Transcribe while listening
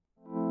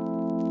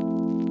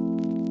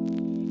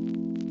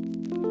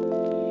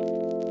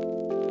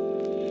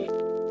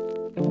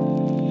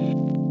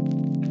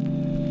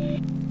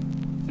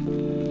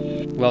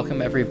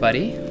Welcome,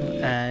 everybody,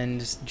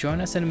 and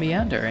join us in a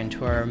meander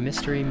into our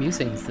mystery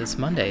musings this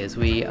Monday as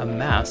we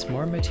amass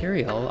more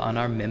material on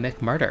our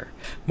mimic murder.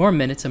 More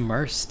minutes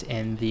immersed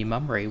in the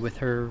mummery with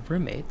her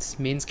roommates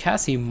means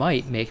Cassie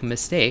might make a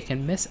mistake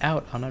and miss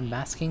out on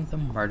unmasking the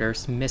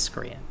murderous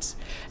miscreants.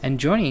 And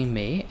joining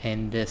me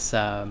in this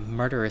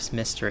murderous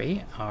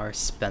mystery are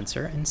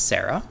Spencer and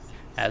Sarah,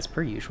 as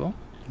per usual.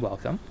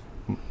 Welcome.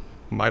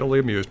 Mightily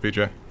amused,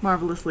 BJ.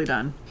 Marvelously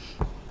done.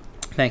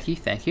 Thank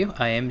you.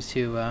 I aim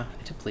to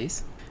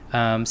please.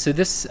 So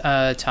this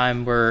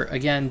time we're,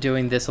 again,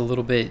 doing this a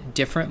little bit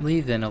differently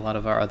than a lot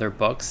of our other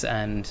books.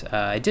 And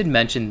I did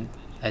mention,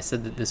 I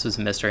said that this was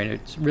a mystery, and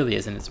it really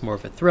isn't. It's more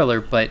of a thriller.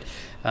 But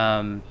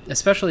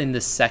especially in the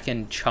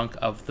second chunk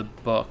of the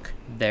book,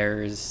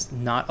 there's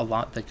not a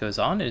lot that goes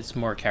on. It's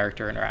more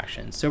character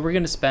interactions. So we're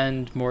going to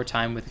spend more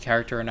time with the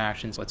character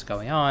interactions, what's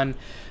going on,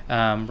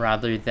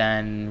 rather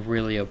than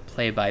really a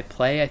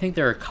play-by-play. I think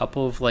there are a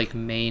couple of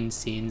main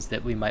scenes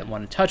that we might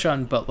want to touch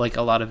on, but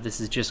a lot of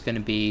this is just going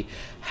to be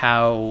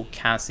how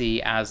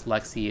Cassie as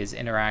Lexi is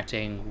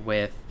interacting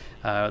with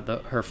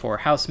her four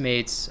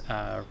housemates,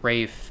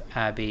 Rafe,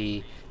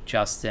 Abby,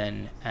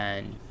 Justin,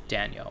 and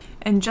Daniel.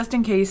 And just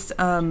in case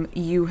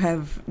you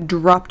have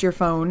dropped your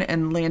phone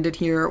and landed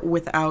here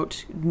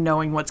without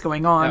knowing what's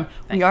going on,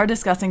 we are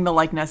discussing The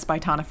Likeness by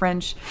Tana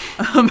French.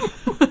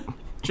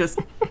 Just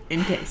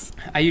in case.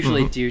 I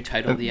usually do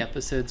title the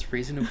episodes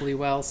reasonably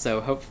well,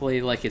 so hopefully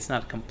it's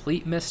not a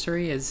complete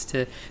mystery as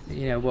to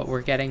what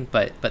we're getting,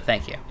 but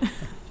thank you.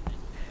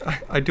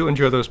 I do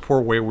enjoy those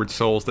poor wayward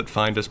souls that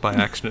find us by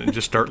accident and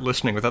just start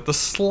listening without the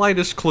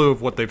slightest clue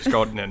of what they've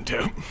gotten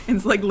into.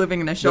 It's like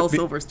living in a Shel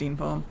Silverstein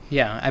poem.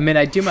 Yeah, I mean,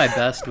 I do my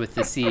best with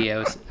the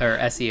CEO or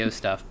SEO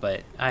stuff,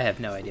 but I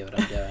have no idea what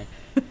I'm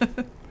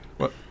doing.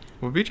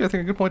 Well, BJ, I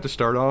think a good point to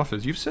start off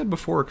is you've said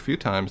before a few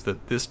times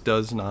that this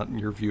does not, in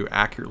your view,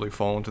 accurately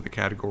fall into the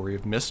category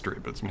of mystery,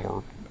 but it's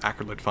more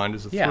accurately defined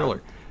as a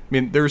thriller. I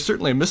mean, there's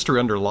certainly a mystery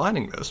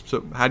underlining this.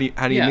 So how do you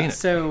mean it?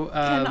 So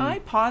can I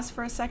pause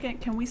for a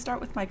second? Can we start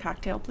with my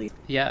cocktail, please?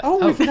 Yeah.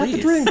 Oh, we forgot the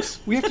drinks.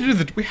 We have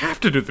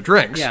to do the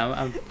drinks.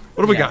 Yeah.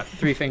 What do we got?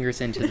 3 fingers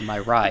into my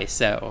rye.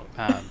 So.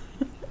 Well,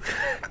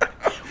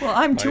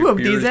 I'm 2 of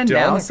these in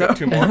now. So I've got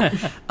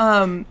 2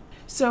 more.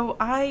 So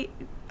I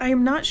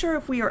am not sure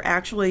if we are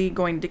actually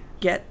going to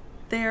get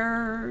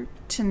there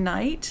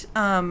tonight.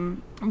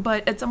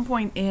 But at some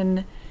point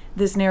in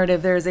this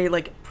narrative, there's a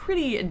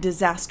pretty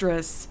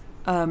disastrous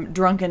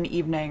drunken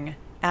evening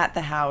at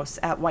the house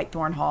at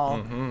Whitethorn Hall,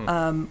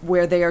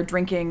 where they are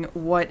drinking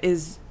what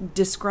is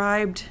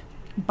described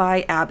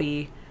by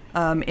Abby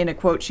in a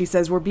quote. She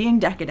says, "We're being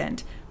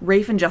decadent.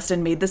 Rafe and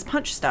Justin made this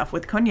punch stuff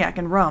with cognac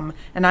and rum,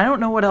 and I don't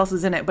know what else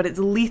is in it, but it's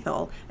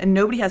lethal, and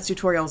nobody has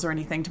tutorials or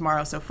anything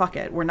tomorrow, so fuck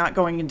it. We're not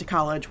going into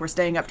college. We're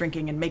staying up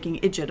drinking and making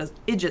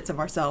idiots of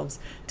ourselves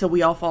till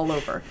we all fall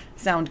over."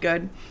 Sound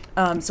good?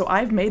 So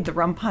I've made the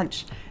rum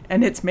punch,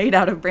 and it's made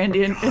out of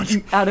brandy and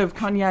out of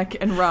cognac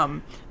and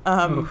rum,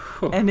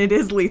 and it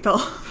is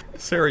lethal.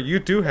 Sarah, you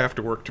do have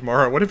to work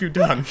tomorrow. What have you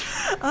done?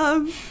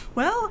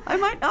 Well, I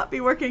might not be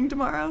working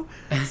tomorrow,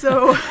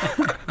 so...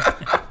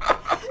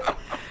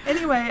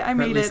 Anyway, I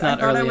made it. I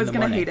thought I was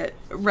going to hate it.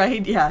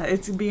 Right, yeah,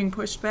 it's being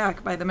pushed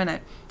back by the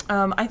minute.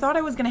 I thought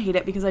I was going to hate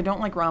it because I don't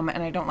like rum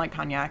and I don't like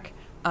cognac.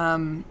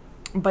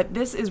 But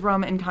this is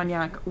rum and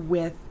cognac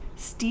with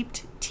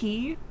steeped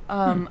tea,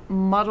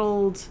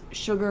 muddled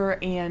sugar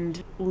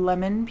and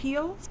lemon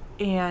peels,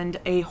 and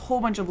a whole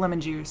bunch of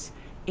lemon juice.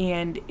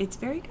 And it's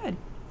very good.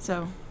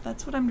 So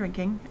that's what I'm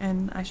drinking,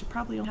 and I should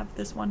probably have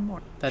this one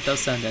more. That does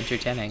sound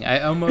entertaining.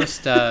 I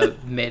almost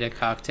made a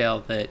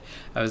cocktail that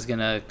I was going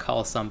to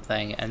call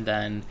something, and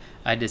then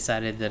I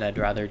decided that I'd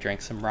rather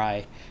drink some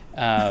rye.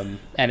 And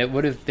it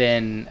would have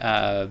been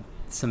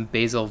some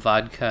basil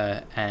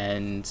vodka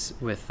and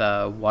with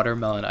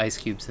watermelon ice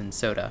cubes and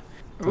soda,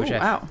 which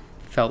I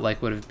felt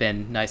like would have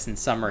been nice and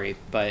summery,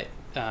 but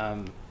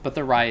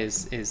the rye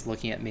is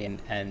looking at me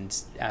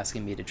and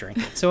asking me to drink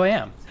it, so I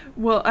am.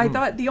 Well, I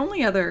thought the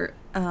only other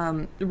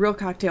real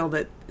cocktail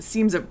that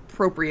seems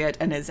appropriate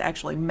and is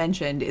actually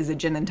mentioned is a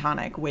gin and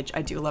tonic, which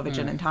I do love a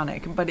gin and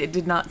tonic, but it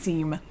did not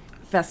seem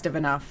festive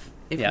enough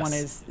if one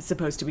is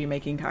supposed to be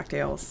making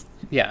cocktails.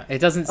 Yeah, it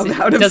doesn't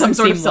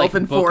seem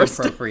self-enforced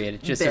book appropriate.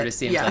 It just sort of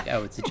seems like,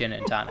 it's a gin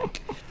and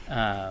tonic.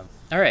 All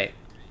right.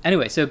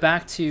 Anyway, so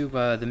back to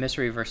the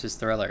mystery versus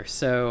thriller.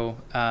 So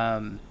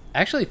I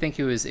actually think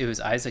it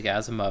was Isaac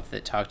Asimov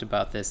that talked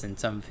about this in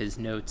some of his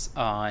notes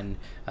on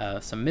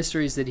some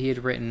mysteries that he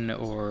had written,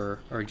 or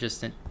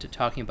just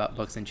talking about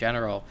books in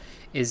general,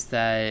 is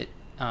that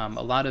a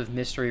lot of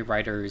mystery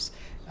writers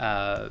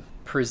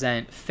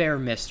present fair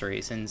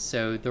mysteries, and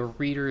so the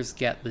readers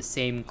get the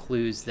same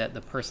clues that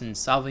the person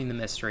solving the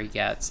mystery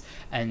gets,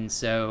 and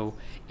so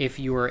if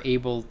you are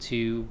able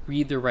to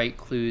read the right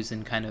clues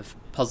and kind of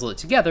puzzle it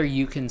together,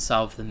 you can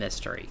solve the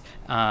mystery.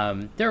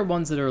 There are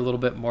ones that are a little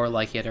bit more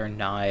like it or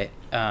not.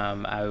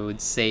 I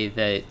would say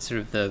that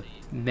sort of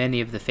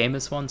many of the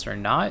famous ones are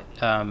not.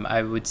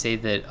 I would say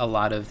that a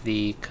lot of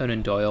the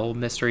Conan Doyle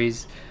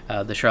mysteries,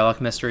 the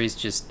Sherlock mysteries,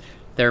 just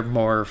they're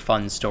more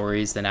fun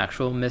stories than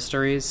actual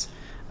mysteries.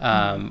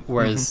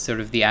 Whereas sort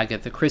of the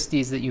Agatha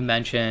Christie's that you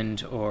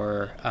mentioned,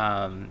 or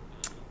I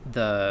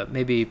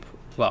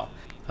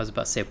was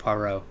about to say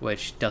Poirot,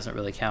 which doesn't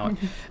really count.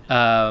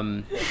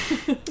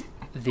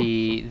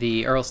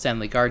 The Earl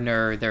Stanley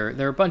Gardner, there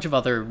are a bunch of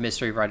other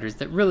mystery writers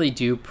that really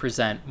do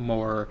present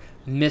more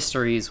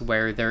mysteries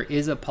where there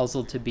is a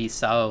puzzle to be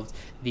solved.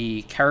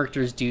 The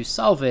characters do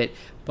solve it,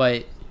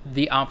 but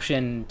the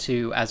option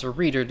to, as a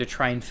reader, to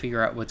try and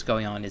figure out what's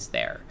going on is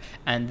there.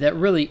 And that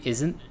really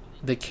isn't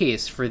the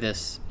case for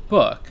this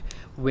book,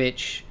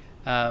 which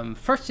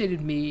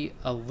frustrated me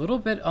a little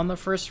bit on the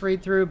first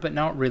read through, but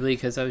not really,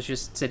 because I was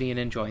just sitting and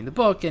enjoying the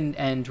book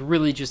and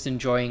really just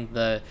enjoying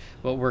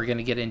what we're going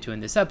to get into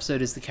in this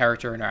episode is the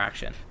character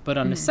interaction. But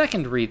on the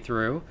second read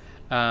through,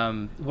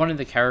 one of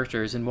the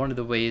characters, and one of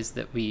the ways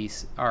that we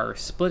are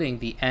splitting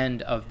the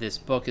end of this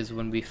book is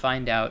when we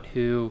find out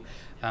who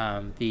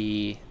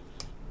the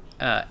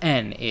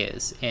N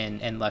is in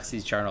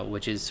Lexi's journal,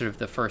 which is sort of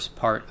the first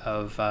part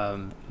of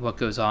what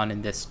goes on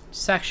in this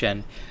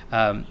section.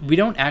 We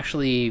don't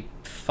actually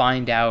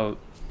find out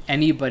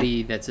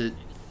anybody that's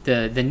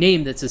the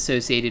name that's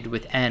associated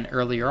with N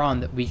earlier on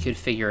that we could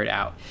figure it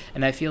out.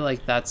 And I feel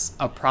like that's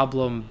a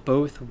problem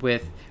both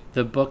with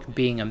the book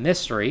being a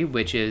mystery,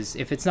 which is,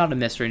 if it's not a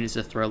mystery and it's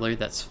a thriller,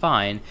 that's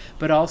fine,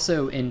 but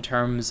also in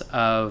terms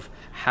of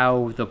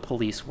how the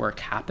police work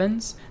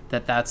happens,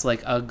 that's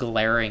like a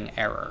glaring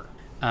error.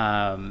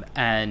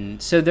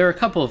 And so there are a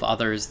couple of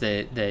others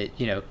that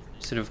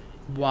sort of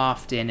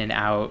waft in and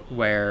out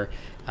where,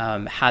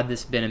 had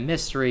this been a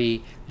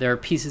mystery, there are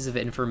pieces of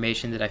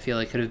information that I feel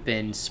like could have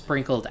been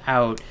sprinkled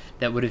out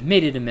that would have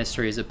made it a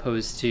mystery, as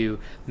opposed to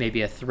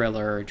maybe a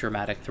thriller or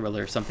dramatic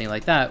thriller or something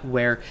like that,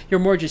 where you're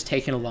more just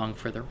taken along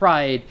for the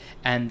ride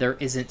and there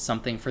isn't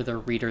something for the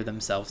reader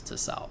themselves to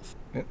solve.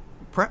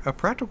 A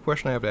practical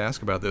question I have to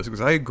ask about this,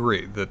 because I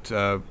agree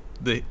that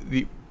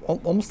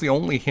almost the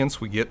only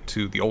hints we get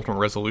to the ultimate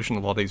resolution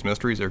of a lot of these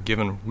mysteries are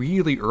given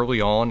really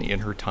early on in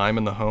her time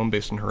in the home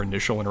based on her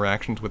initial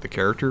interactions with the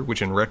character,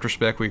 which in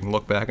retrospect we can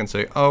look back and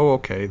say, oh,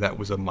 okay, that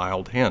was a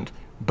mild hint.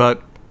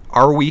 But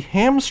are we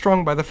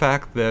hamstrung by the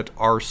fact that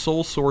our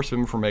sole source of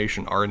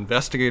information, our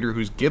investigator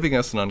who's giving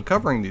us and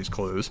uncovering these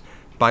clues,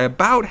 by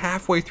about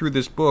halfway through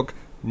this book,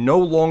 no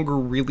longer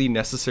really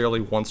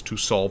necessarily wants to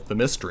solve the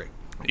mystery?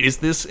 Is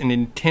this an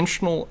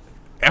intentional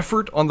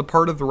effort on the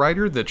part of the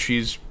writer that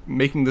she's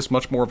making this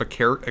much more of a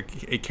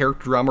character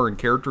drama and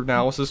character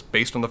analysis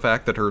based on the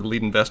fact that her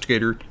lead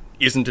investigator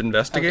isn't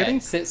investigating?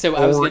 Okay, so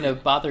I was going to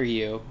bother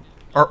you.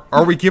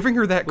 Are we giving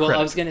her that credit? Well,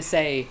 I was going to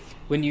say,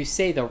 when you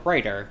say the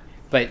writer,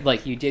 but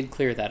like you did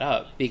clear that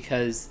up,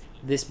 because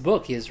this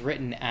book is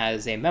written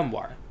as a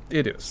memoir.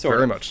 It is,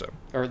 very much so.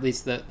 Or at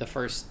least the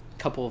first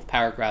couple of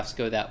paragraphs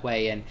go that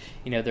way, and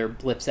there are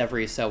blips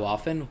every so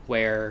often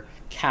where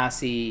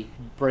Cassie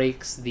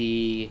breaks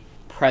the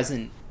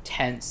present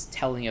tense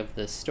telling of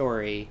the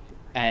story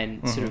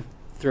and sort of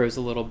throws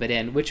a little bit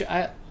in, which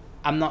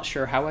I'm not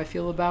sure how I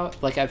feel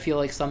about. Like, I feel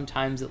like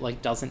sometimes it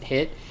like doesn't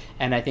hit,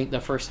 and I think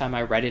the first time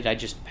I read it I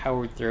just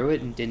powered through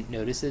it and didn't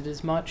notice it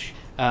as much,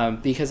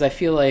 because I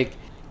feel like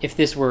if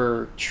this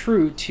were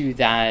true to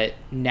that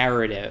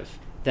narrative,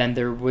 then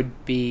there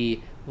would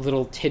be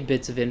little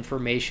tidbits of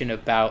information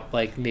about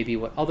like maybe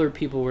what other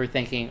people were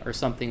thinking or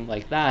something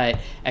like that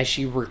as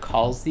she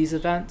recalls these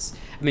events.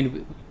 I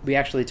mean, we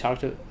actually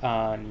talked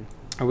on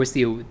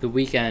the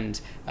weekend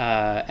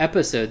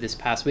episode this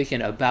past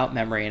weekend about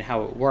memory and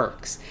how it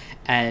works,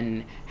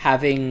 and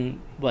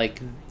having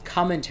like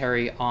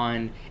commentary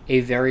on a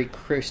very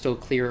crystal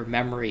clear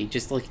memory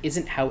just like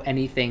isn't how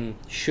anything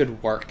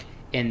should work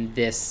in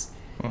this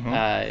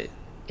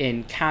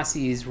in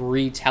Cassie's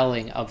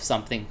retelling of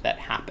something that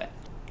happened.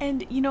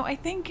 And, I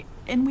think,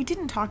 and we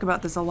didn't talk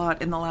about this a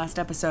lot in the last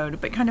episode,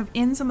 but kind of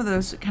in some of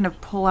those kind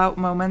of pull-out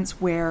moments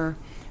where,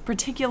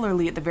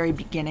 particularly at the very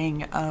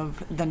beginning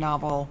of the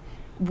novel,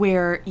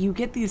 where you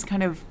get these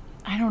kind of,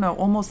 I don't know,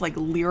 almost like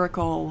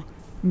lyrical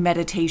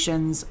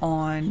meditations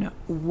on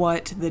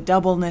what the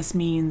doubleness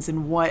means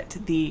and what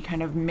the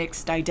kind of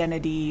mixed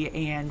identity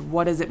and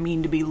what does it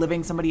mean to be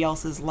living somebody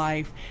else's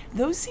life.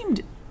 Those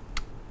seemed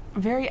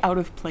very out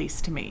of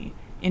place to me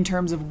in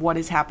terms of what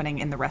is happening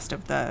in the rest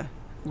of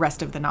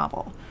the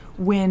novel.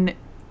 When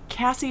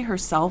Cassie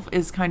herself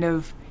is kind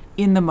of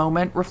in the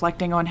moment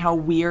reflecting on how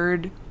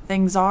weird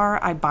things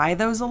are, I buy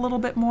those a little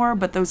bit more,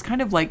 but those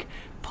kind of like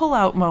pull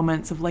out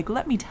moments of like,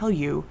 let me tell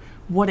you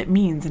what it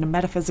means in a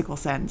metaphysical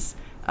sense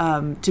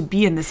to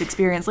be in this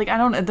experience, like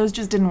those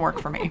just didn't work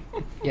for me.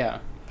 Yeah,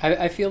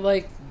 I feel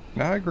like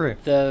I agree.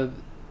 The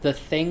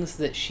things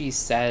that she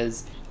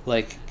says,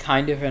 like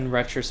kind of in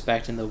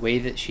retrospect, and the way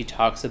that she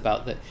talks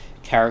about the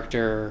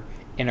character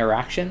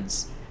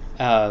interactions,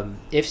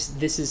 if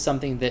this is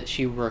something that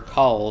she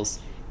recalls,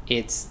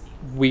 it's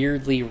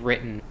weirdly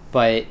written,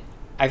 but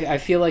I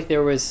feel like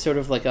there was sort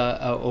of like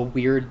a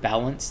weird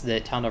balance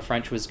that Tana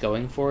French was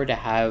going for, to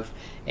have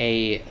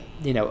a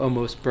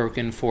almost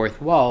broken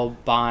fourth wall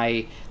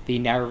by the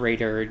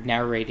narrator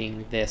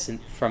narrating this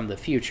from the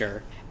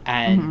future,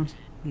 and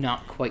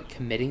not quite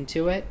committing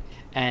to it.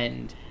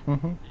 And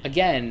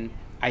again,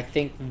 I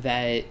think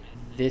that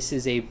this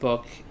is a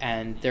book,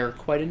 and there are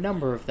quite a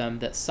number of them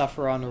that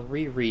suffer on a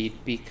reread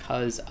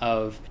because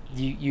of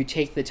you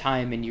take the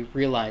time and you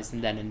realize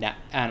and then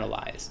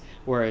analyze.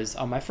 Whereas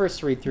on my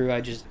first read through,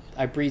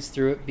 I breezed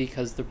through it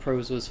because the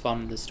prose was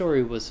fun, the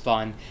story was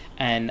fun,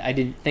 and I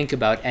didn't think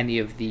about any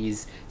of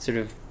these sort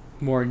of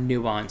more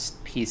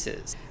nuanced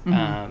pieces.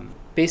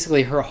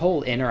 Basically, her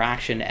whole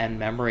interaction and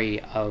memory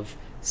of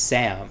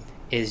Sam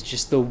is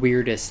just the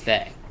weirdest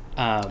thing.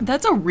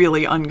 That's a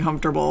really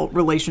uncomfortable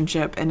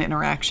relationship and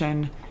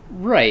interaction.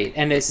 Right,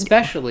 and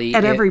especially...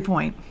 at every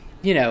point.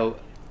 You know,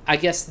 I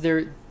guess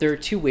there are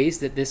two ways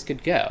that this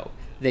could go.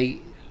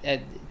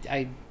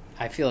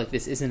 I feel like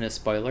this isn't a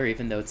spoiler,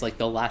 even though it's like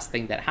the last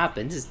thing that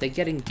happens is they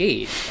get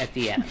engaged at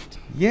the end.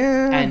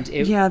 Yeah. And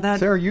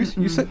Sarah, you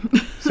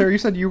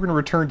said you were going to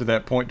return to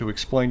that point to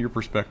explain your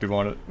perspective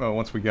on it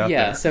once we got there.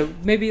 Yeah, so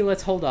maybe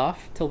let's hold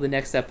off till the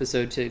next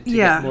episode to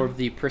get more of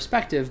the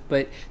perspective.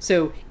 But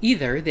so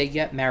either they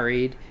get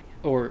married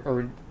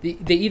or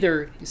they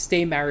either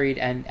stay married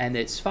and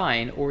it's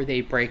fine, or they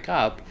break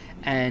up,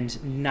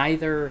 and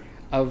neither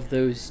of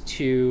those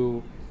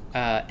two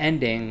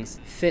endings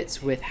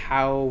fits with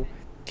how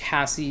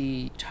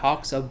Cassie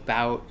talks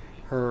about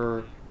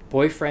her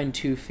boyfriend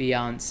to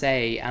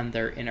fiance and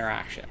their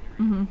interaction.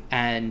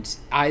 And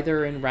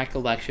either in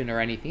recollection or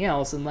anything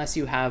else, unless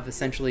you have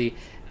essentially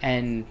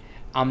an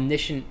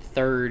omniscient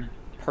third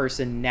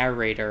person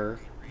narrator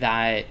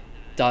that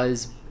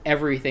does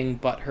everything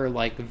but her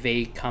like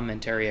vague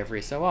commentary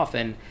every so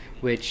often,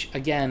 which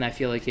again I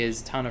feel like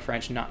is Tana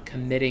French not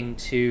committing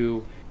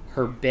to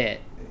her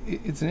bit.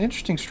 It's an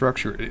interesting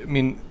structure. I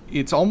mean,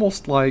 it's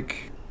almost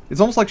like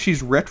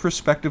she's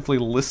retrospectively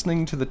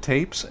listening to the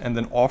tapes and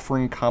then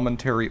offering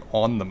commentary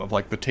on them, of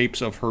like the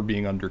tapes of her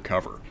being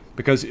undercover.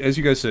 Because, as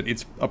you guys said,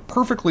 it's a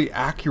perfectly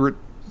accurate,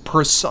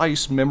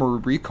 precise memory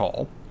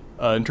recall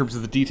in terms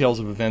of the details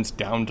of events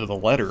down to the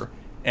letter.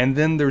 And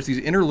then there's these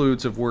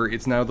interludes of where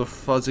it's now the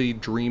fuzzy,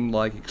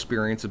 dreamlike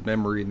experience of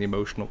memory and the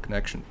emotional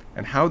connection.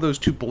 And how those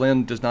two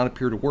blend does not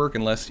appear to work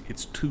unless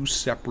it's two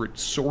separate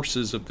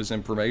sources of this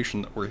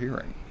information that we're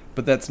hearing.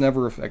 But that's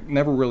never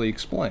really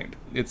explained.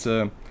 It's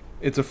a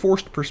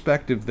forced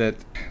perspective that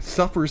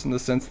suffers in the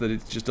sense that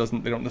it just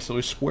they don't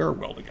necessarily square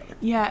well together.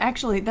 Yeah,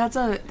 actually, that's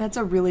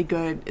a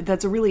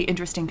really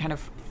interesting kind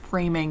of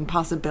framing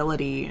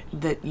possibility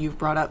that you've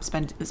brought up,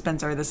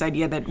 Spencer, this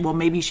idea that, well,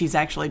 maybe she's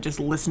actually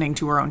just listening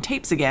to her own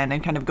tapes again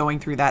and kind of going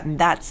through that, and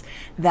that's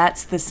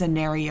the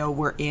scenario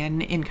we're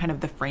in kind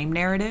of the frame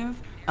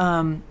narrative.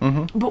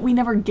 But we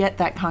never get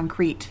that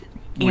concrete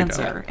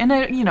answer. And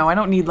I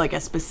don't need like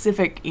a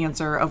specific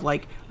answer of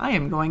like, I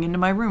am going into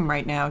my room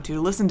right now to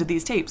listen to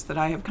these tapes that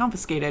I have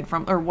confiscated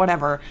from, or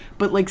whatever,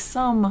 but like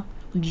some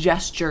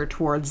gesture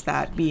towards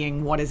that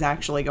being what is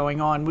actually going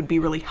on would be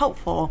really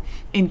helpful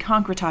in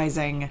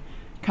concretizing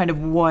kind of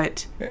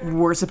what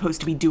we're supposed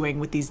to be doing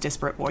with these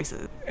disparate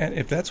voices. And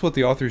if that's what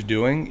the author's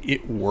doing,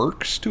 it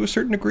works to a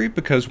certain degree,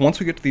 because once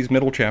we get to these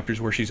middle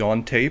chapters where she's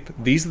on tape,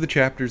 these are the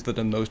chapters that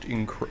are most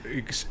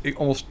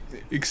almost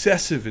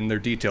excessive in their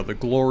detail, the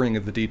glorying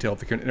of the detail of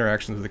the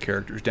interactions of the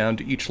characters, down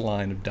to each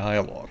line of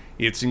dialogue.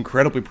 It's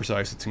incredibly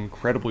precise. It's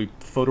incredibly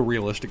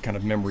photorealistic kind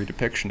of memory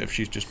depiction if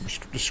she's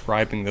just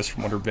describing this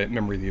from what her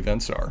memory of the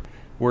events are.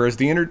 Whereas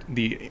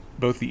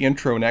both the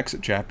intro and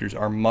exit chapters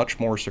are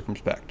much more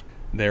circumspect.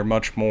 They're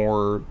much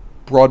more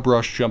broad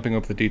brush, jumping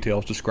over the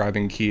details,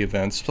 describing key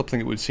events, something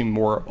that would seem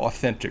more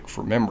authentic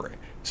for memory.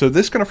 So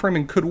this kind of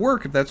framing could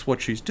work if that's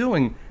what she's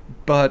doing,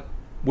 but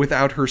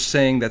without her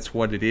saying that's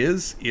what it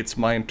is, it's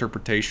my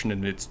interpretation,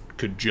 and it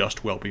could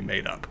just well be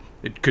made up.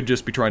 It could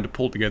just be trying to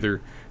pull together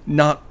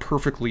not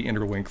perfectly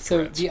interlinked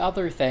threads. So the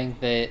other thing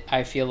that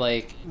I feel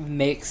like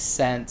makes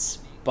sense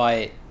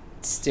but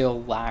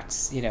still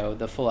lacks,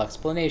 the full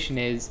explanation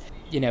is,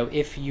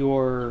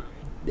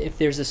 if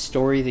there's a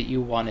story that you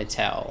want to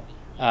tell,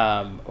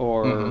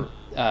 or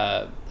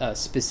a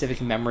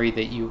specific memory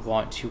that you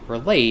want to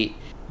relate,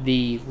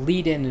 the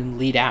lead in and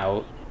lead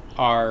out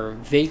are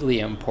vaguely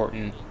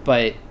important,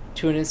 but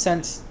to a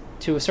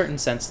certain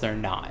sense, they're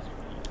not.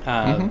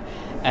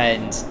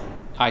 And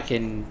I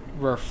can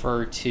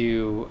refer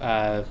to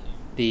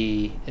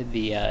the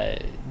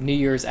New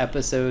Year's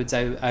episodes,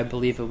 I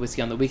believe, of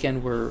Whiskey on the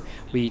Weekend, where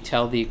we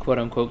tell the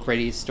quote-unquote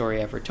greatest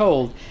story ever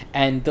told,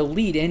 and the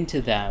lead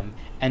into them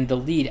and the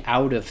lead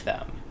out of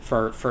them,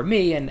 for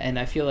me, and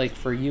I feel like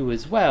for you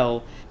as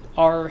well,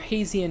 are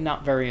hazy and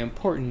not very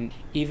important,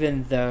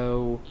 even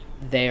though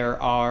there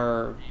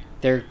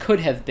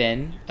could have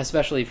been,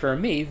 especially for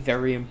me,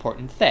 very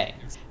important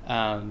things.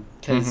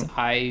 Because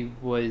I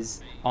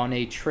was on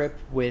a trip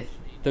with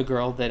the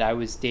girl that I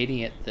was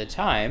dating at the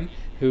time,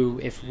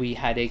 who, if we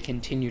had a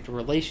continued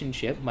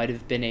relationship, might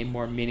have been a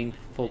more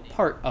meaningful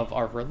part of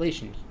our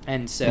relationship.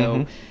 And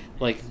so,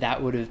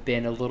 that would have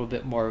been a little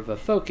bit more of a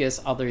focus,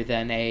 other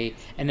than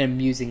an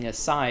amusing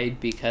aside,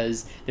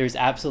 because there's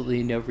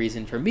absolutely no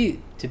reason for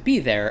me to be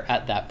there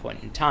at that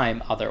point in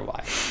time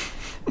otherwise.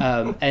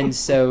 And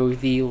so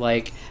the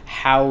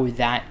how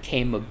that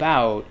came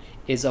about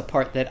is a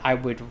part that I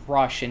would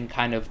rush and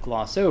kind of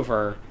gloss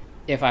over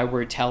if I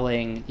were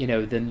telling,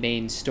 the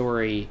main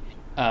story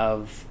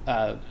of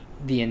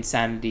the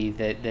insanity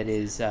that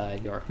is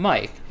York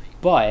Mike.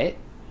 But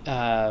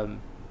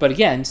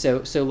again,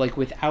 so like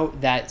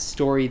without that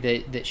story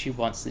that she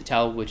wants to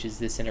tell, which is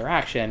this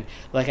interaction,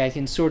 like I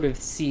can sort of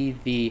see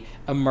the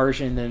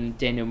immersion and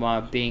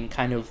denouement being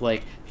kind of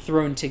like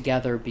thrown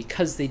together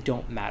because they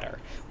don't matter.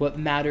 What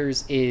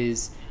matters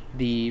is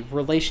the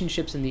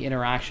relationships and the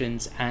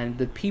interactions and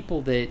the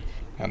people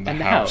and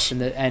the house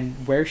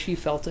and where she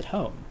felt at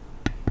home.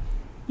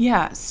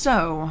 Yeah,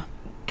 so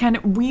kind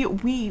of we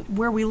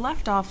where we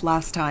left off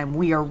last time,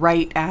 we are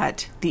right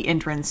at the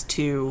entrance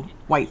to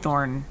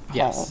Whitethorn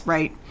Hall,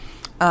 right?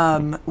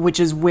 Which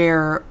is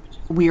where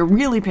we are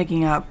really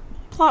picking up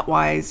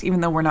plot-wise,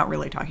 even though we're not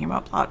really talking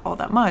about plot all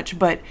that much.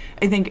 But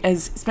I think,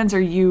 as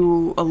Spencer,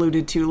 you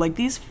alluded to, like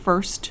these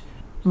first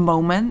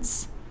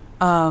moments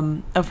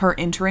of her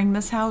entering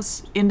this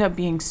house end up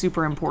being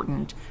super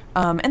important.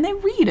 And they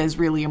read as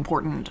really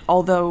important,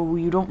 although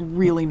you don't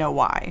really know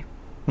why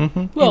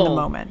in the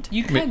moment.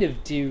 You kind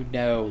of do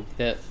know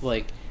that,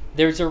 like,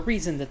 there's a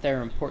reason that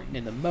they're important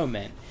in the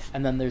moment,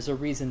 and then there's a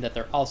reason that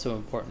they're also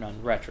important on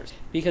retros.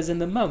 Because in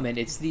the moment,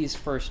 it's these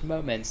first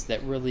moments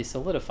that really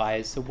solidify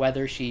as to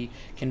whether she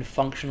can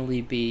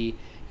functionally be,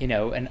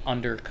 an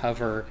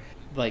undercover,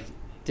 like,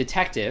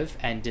 detective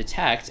and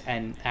detect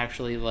and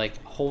actually,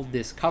 like, hold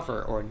this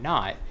cover or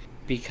not.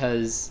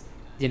 Because,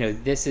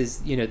 this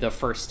is, the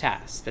first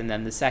test. And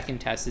then the second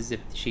test is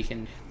if she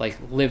can, like,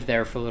 live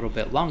there for a little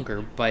bit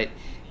longer. But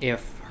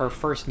if her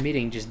first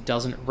meeting just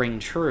doesn't ring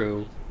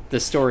true, the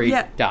story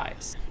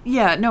dies.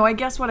 Yeah, no, I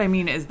guess what I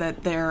mean is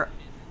that there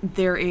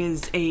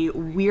is a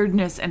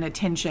weirdness and a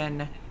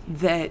tension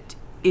that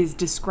is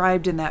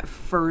described in that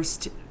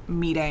first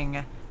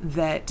meeting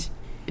that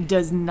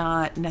does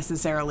not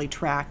necessarily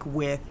track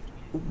with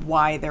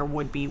why there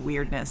would be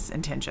weirdness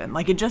and tension.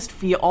 Like, it just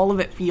all of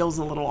it feels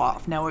a little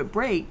off. Now it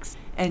breaks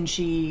and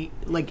she,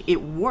 like,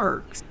 it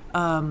works.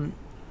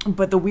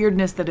 But the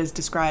weirdness that is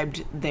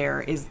described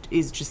there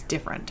is just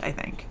different, I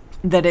think.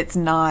 That it's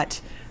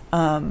not,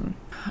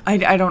 I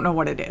don't know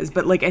what it is,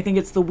 but, like, I think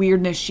it's the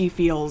weirdness she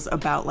feels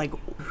about, like,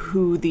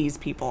 who these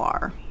people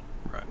are.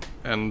 Right.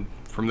 And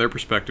from their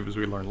perspective, as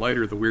we learn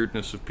later, the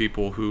weirdness of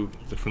people who,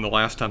 from the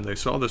last time they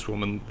saw this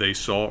woman, they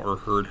saw or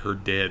heard her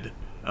dead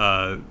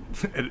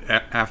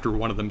after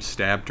one of them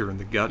stabbed her in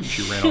the gut and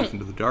she ran off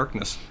into the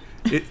darkness.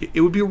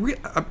 It would be a real.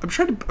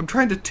 I'm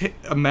trying to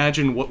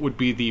imagine what would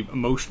be the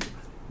emotion,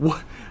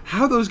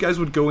 how those guys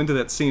would go into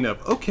that scene of,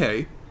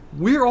 okay,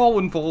 we're all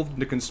involved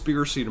in a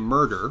conspiracy to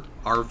murder.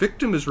 Our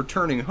victim is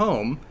returning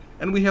home,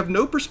 and we have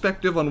no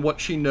perspective on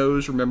what she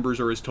knows, remembers,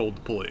 or has told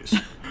the police.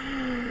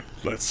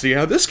 Let's see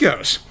how this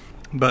goes.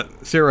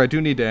 But, Sarah, I do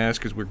need to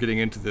ask, as we're getting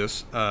into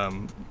this,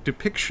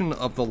 depiction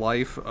of the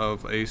life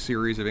of a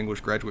series of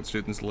English graduate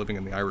students living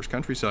in the Irish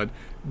countryside.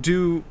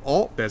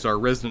 As our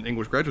resident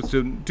English graduate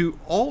student, do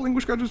all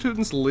English graduate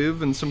students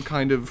live in some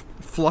kind of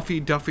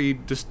fluffy-duffy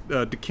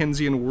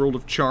Dickensian world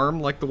of charm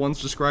like the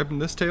ones described in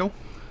this tale?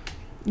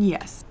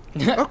 Yes.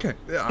 Okay.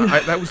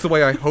 That was the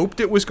way I hoped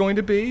it was going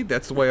to be.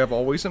 That's the way I've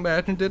always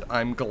imagined it.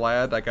 I'm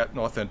glad I got an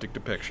authentic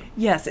depiction.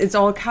 Yes, it's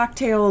all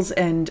cocktails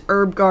and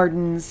herb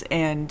gardens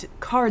and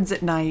cards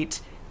at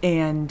night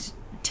and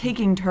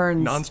taking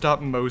turns.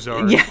 Non-stop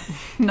Mozart. Yeah,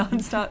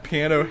 non-stop.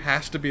 Piano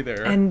has to be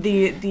there. And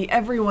the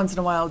every once in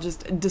a while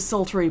just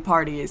desultory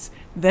parties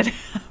that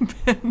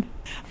happen.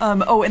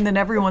 And then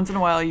every once in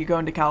a while you go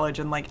into college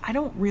and, like, I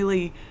don't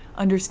really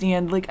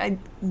understand, like,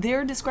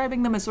 they're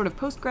describing them as sort of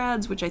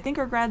post-grads, which I think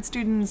are grad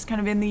students kind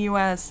of in the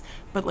US,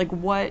 but, like,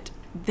 what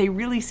they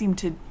really seem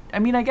to, I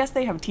mean, I guess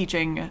they have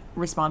teaching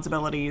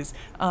responsibilities,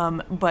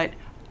 but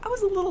I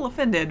was a little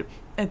offended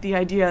at the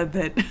idea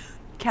that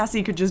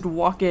Cassie could just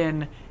walk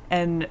in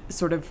and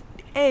sort of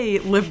A,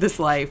 live this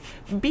life,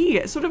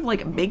 B, sort of,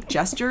 like, make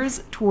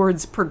gestures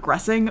towards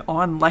progressing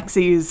on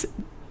Lexi's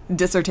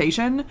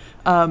dissertation.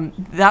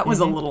 That was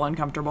a little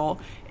uncomfortable.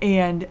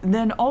 And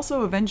then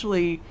also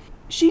eventually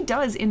she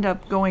does end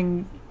up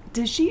going.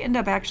 Does she end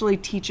up actually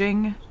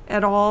teaching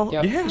at all?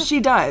 Yep. Yeah. She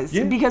does.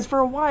 Yeah. Because for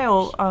a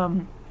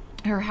while,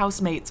 her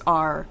housemates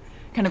are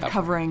kind of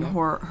covering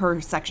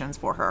her sections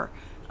for her.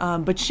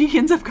 But she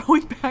ends up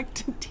going back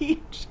to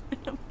teach.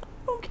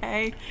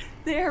 Okay.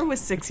 There was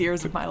 6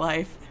 years of my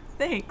life.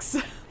 Thanks.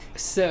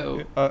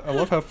 So, I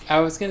love how... I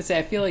was going to say,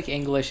 I feel like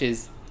English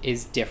is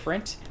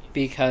different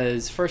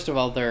because, first of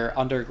all, they're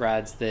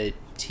undergrads that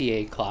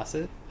TA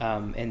classes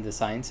in the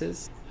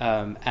sciences.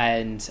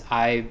 And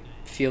I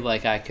feel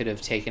like I could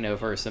have taken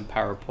over some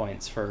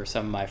PowerPoints for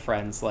some of my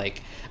friends,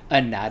 like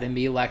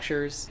anatomy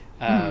lectures,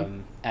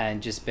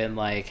 and just been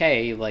like,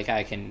 hey, like,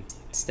 I can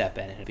step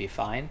in and it'll be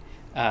fine.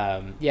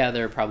 Yeah,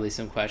 there are probably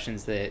some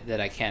questions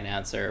that I can't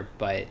answer,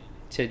 but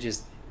to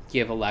just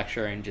give a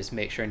lecture and just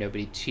make sure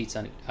nobody cheats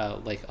on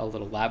like a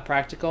little lab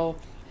practical,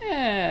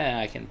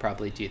 I can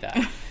probably do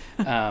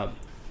that.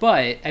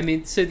 But, I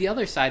mean, so the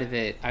other side of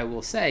it, I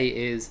will say,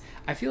 is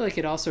I feel like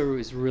it also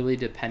is really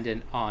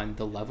dependent on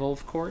the level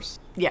of course.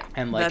 Yeah,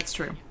 and, like, that's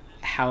true.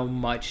 how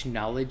much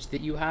knowledge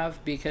that you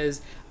have,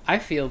 because I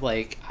feel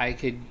like I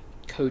could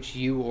coach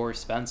you or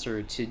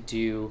Spencer to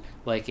do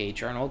like a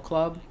journal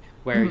club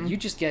where you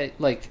just get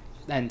like,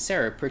 and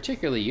Sarah,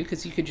 particularly you,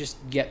 because you could just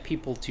get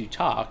people to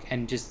talk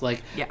and just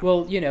like,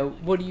 well, you know,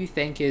 what do you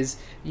think is,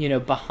 you know,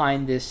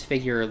 behind this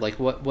figure? Like,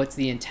 what's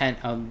the intent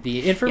of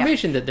the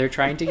information that they're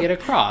trying to get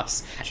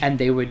across? And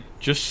they would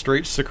just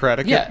straight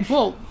Socratic. Yeah,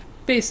 well,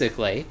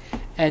 basically.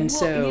 And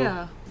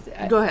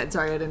Go ahead.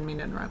 Sorry, I didn't mean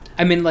to interrupt.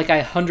 I mean, like,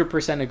 I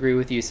 100% agree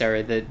with you,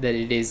 Sarah, that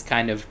it is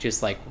kind of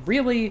just like,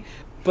 really,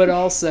 but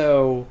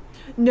also...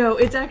 No,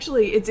 it's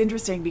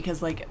interesting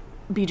because, like,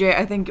 BJ,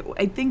 I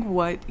think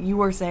what you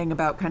were saying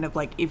about kind of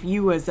like if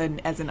you as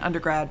an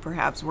undergrad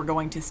perhaps were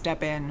going to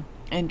step in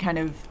and kind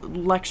of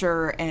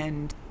lecture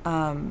and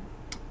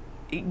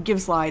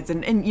give slides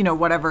and you know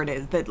whatever it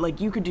is, that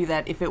like you could do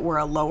that if it were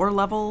a lower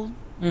level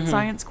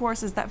science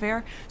course. Is that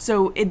fair?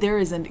 So there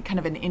is kind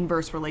of an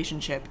inverse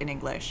relationship in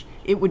English.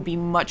 It would be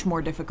much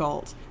more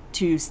difficult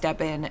to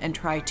step in and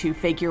try to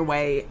fake your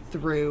way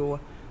through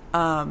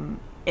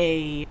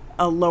a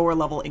lower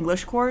level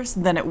English course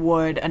than it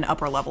would an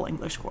upper level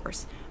English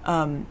course.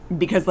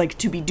 Because like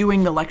to be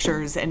doing the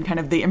lectures and kind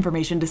of the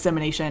information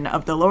dissemination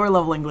of the lower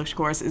level English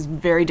course is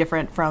very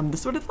different from the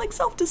sort of like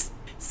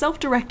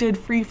self-directed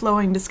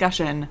free-flowing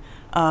discussion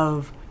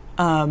of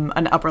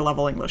an upper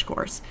level English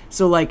course.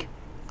 So like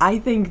I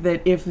think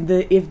that if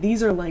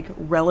these are like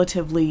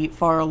relatively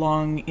far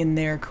along in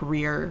their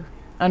career,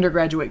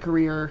 undergraduate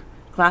career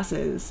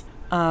classes,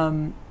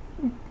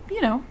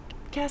 you know,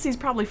 Cassie's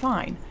probably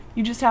fine.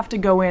 You just have to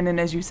go in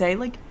and, as you say,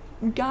 like,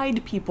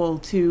 guide people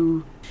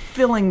to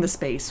filling the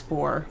space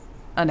for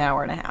an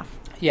hour and a half.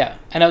 Yeah,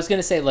 and I was going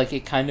to say, like,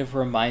 it kind of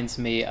reminds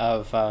me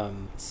of,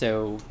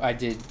 so I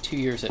did 2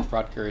 years at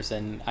Rutgers,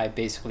 and I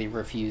basically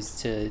refused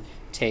to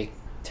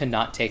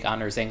not take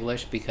honors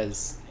English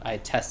because I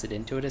tested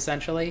into it,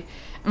 essentially.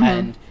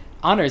 And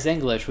honors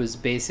English was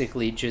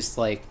basically just,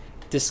 like,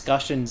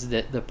 discussions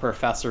that the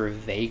professor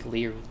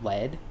vaguely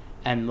led,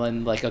 and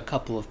then like a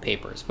couple of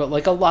papers, but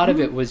like a lot of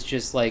it was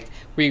just like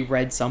we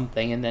read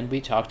something and then we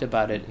talked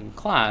about it in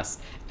class.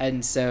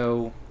 And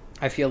so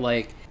I feel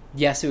like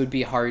yes, it would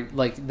be hard,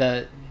 like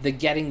the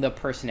getting the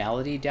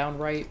personality down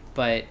right,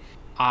 but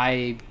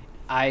I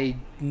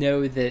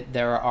know that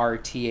there are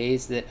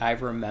TAs that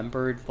I've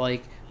remembered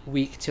like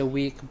week to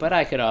week, but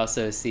I could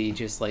also see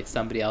just like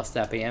somebody else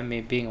stepping in me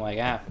being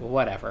like,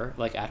 whatever,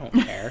 like I don't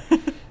care.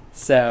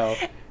 So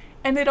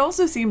and it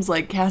also seems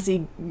like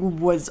Cassie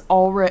was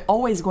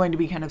always going to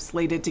be kind of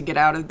slated to get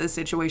out of this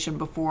situation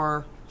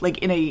before, like,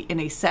 in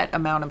a set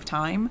amount of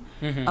time.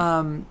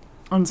 And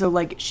so,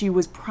 like, she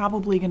was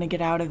probably going to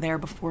get out of there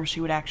before she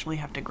would actually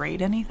have to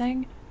grade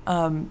anything.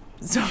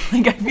 So,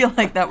 like, I feel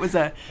like that was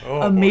a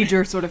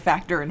major sort of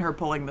factor in her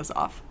pulling this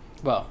off.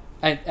 Well,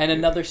 and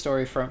another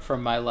story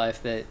from my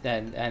life that,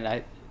 and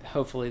I...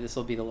 hopefully this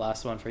will be the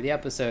last one for the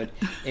episode,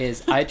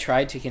 is I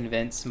tried to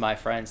convince my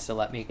friends to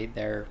let me get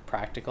their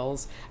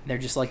practicals, and they're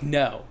just like,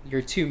 no,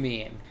 you're too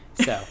mean.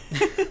 So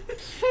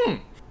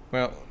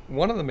Well,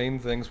 one of the main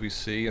things we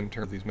see in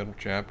terms of these middle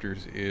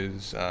chapters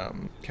is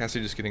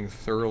Cassie just getting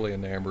thoroughly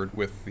enamored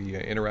with the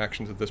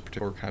interactions of this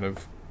particular kind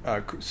of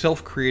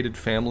self-created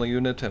family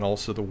unit and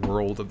also the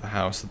world of the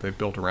house that they've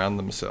built around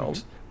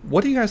themselves.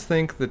 What do you guys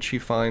think that she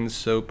finds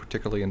so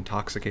particularly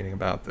intoxicating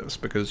about this?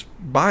 Because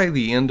by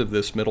the end of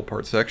this middle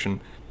part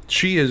section,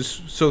 she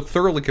is so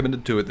thoroughly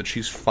committed to it that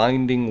she's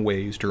finding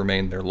ways to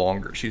remain there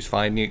longer. She's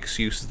finding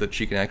excuses that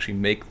she can actually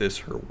make this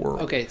her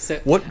world. Okay, so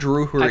what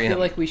drew her in? I feel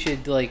like we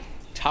should like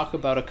talk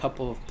about a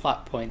couple of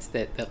plot points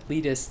that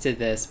lead us to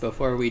this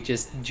before we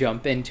just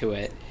jump into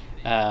it.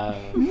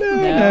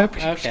 No?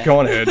 Okay. Go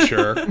on ahead,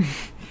 sure.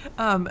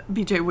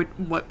 BJ,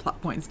 what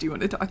plot points do you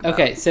want to talk about?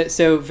 Okay,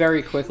 so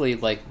very quickly,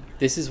 like,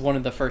 this is one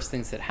of the first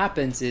things that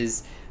happens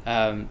is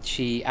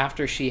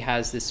after she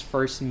has this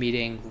first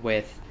meeting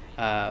with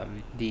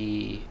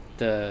the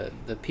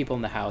people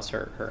in the house,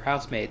 her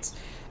housemates,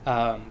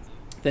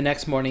 the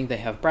next morning they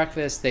have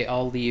breakfast, they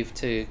all leave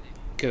to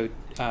go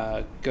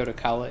to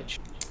college.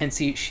 And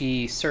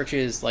she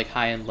searches like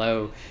high and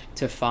low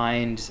to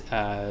find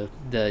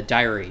the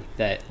diary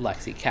that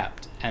Lexi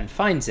kept, and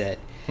finds it,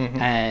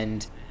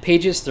 and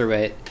pages through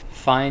it,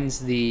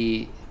 finds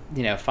a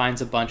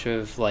bunch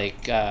of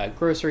like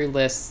grocery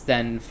lists,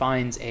 then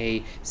finds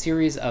a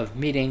series of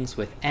meetings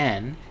with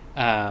N,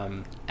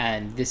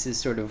 and this is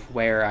sort of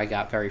where I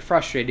got very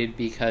frustrated,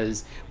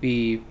 because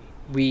we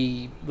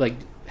like,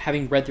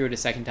 having read through it a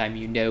second time,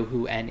 you know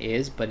who N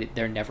is, but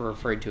they're never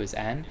referred to as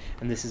N.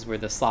 And this is where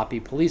the sloppy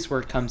police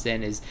work comes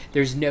in, is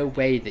there's no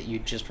way that you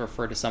just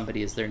refer to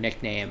somebody as their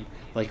nickname,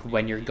 like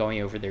when you're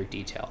going over their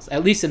details.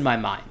 At least in my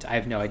mind. I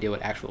have no idea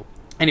what actual...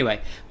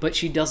 Anyway, but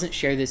she doesn't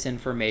share this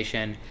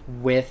information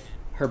with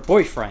her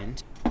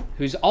boyfriend,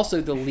 who's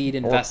also the lead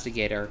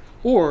investigator,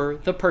 or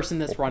the person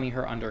that's running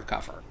her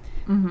undercover.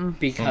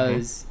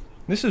 Because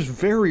This is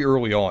very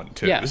early on,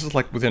 too. Yeah. This is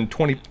like within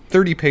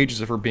 30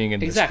 pages of her being in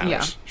this house.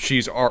 Yeah.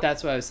 She's...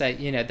 That's what I was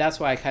saying. That's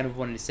why I kind of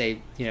wanted to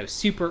say,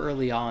 super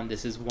early on,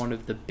 this is one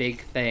of the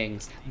big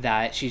things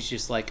that she's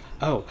just like,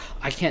 oh,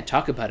 I can't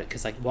talk about it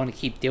because I want to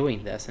keep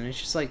doing this. And it's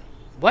just like,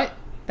 what?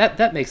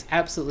 That makes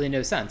absolutely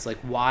no sense. Like,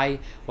 why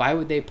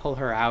would they pull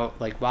her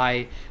out? Like,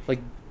 why? Like,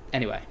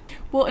 anyway.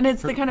 Well, and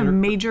it's the kind of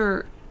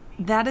major...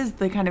 That is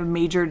the kind of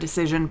major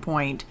decision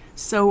point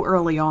so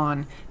early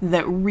on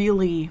that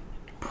really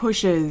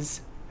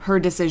pushes her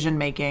decision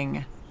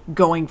making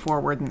going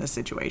forward in this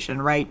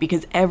situation, right?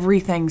 Because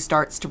everything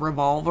starts to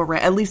revolve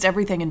around, at least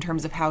everything in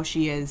terms of how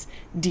she is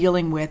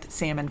dealing with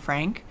Sam and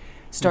Frank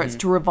starts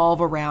to revolve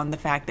around the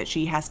fact that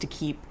she has to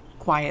keep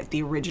quiet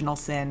the original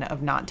sin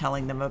of not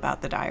telling them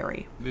about the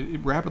diary. It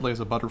rapidly has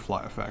a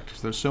butterfly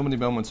effect. There's so many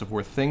moments of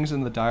where things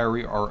in the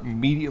diary are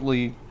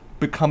immediately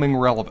becoming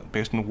relevant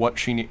based on where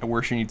she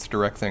needs to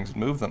direct things and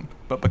move them.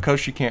 But because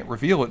she can't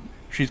reveal it,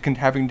 she's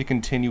having to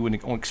continue and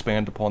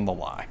expand upon the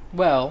lie.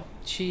 Well,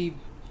 she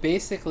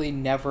basically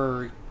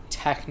never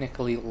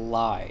technically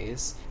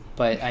lies,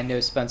 but I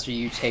know, Spencer,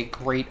 you take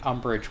great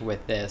umbrage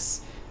with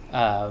this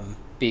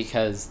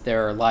because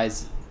there are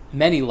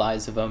many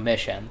lies of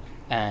omission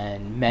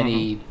and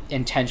many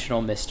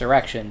intentional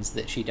misdirections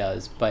that she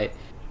does, but...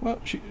 Well,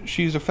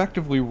 she's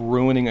effectively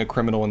ruining a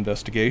criminal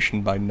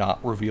investigation by not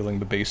revealing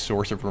the base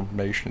source of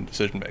information in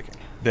decision-making.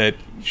 That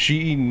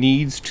she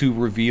needs to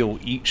reveal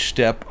each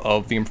step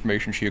of the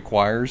information she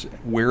acquires,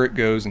 where it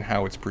goes, and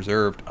how it's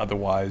preserved.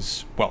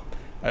 Otherwise, well,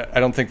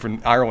 I don't think for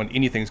Ireland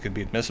anything's going to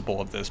be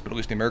admissible of this, but at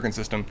least in the American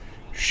system,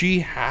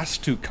 she has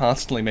to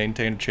constantly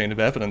maintain a chain of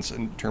evidence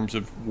in terms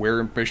of where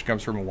information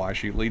comes from and why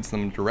she leads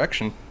them in a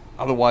direction.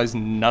 Otherwise,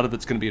 none of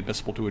it's going to be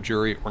admissible to a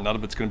jury, or none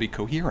of it's going to be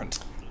coherent.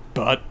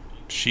 But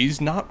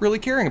she's not really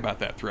caring about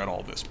that throughout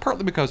all this,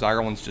 partly because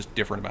Ireland's just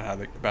different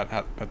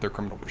about their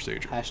criminal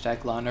procedure.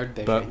 Hashtag Leonard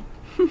Biggie.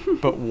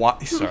 But why?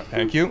 Sorry,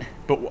 thank you.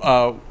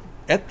 But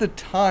at the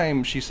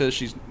time, she says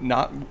she's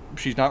not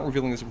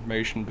revealing this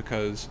information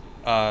because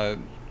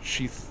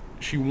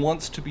she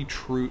wants to be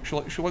true.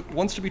 She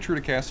wants to be true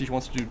to Cassie. She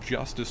wants to do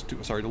justice to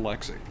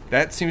Lexi.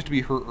 That seems to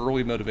be her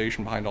early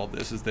motivation behind all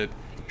this. Is that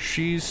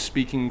she's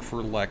speaking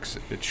for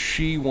Lexi. That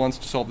she wants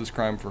to solve this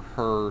crime for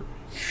her.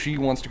 She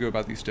wants to go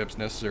about these steps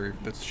necessary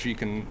that she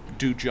can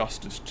do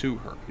justice to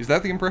her. Is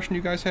that the impression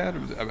you guys had?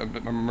 Am I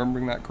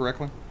remembering that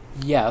correctly?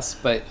 Yes,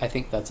 but I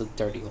think that's a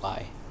dirty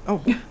lie.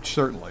 Oh,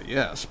 certainly,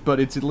 yes. But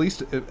it's at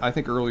least, I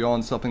think, early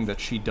on something that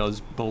she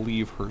does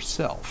believe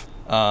herself.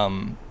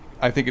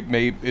 I think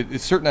a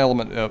certain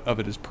element of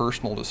it is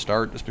personal to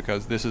start, just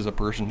because this is a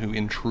person who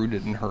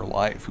intruded in her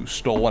life, who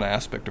stole an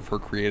aspect of her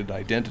created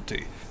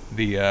identity.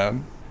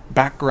 The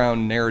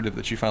background narrative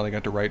that she finally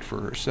got to write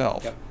for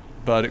herself. Yep.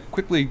 But it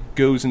quickly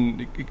goes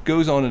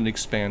on and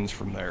expands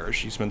from there as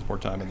she spends more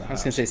time in the house. I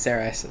was going to say,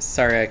 Sarah,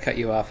 sorry I cut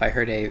you off. I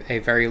heard a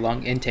very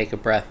long intake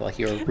of breath, like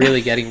you were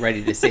really getting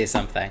ready to say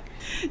something.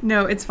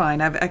 No, it's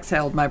fine. I've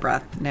exhaled my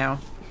breath now.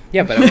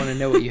 Yeah, but I want to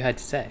know what you had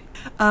to say.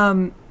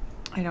 I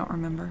don't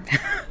remember.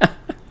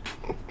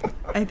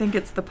 I think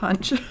it's the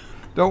punch.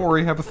 Don't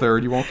worry, have a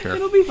third. You won't care.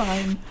 It'll be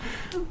fine.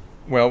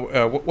 Well,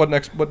 what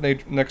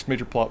next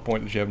major plot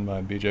point did you have in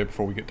mind, BJ,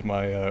 before we get to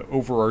my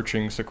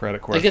overarching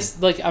Socratic question?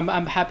 I guess,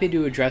 I'm happy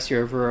to address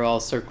your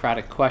overall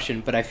Socratic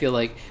question, but I feel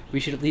like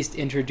we should at least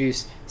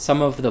introduce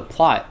some of the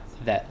plot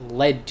that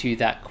led to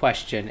that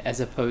question, as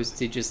opposed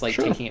to just,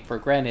 Sure. taking it for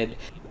granted.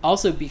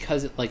 Also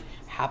because it,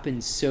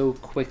 happened so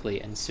quickly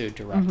and so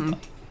directly.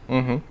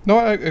 No,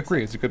 I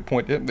agree. It's a good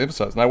point to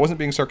emphasize. And I wasn't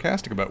being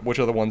sarcastic about which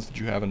other ones did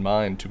you have in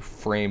mind to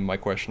frame my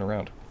question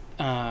around.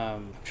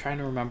 Trying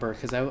to remember,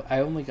 because I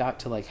only got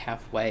to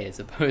halfway as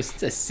opposed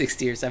to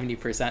 60 or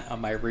 70%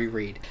 on my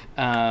reread.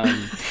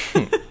 I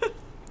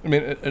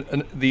mean,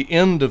 the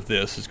end of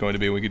this is going to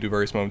be, we could do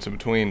various moments in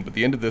between, but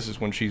the end of this is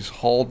when she's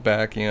hauled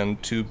back in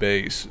to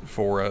base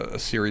for a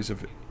series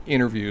of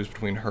interviews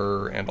between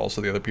her and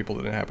also the other people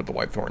that inhabit the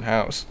Whitethorn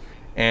house.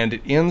 And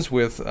it ends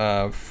with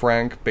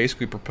Frank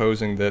basically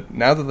proposing that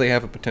now that they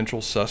have a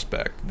potential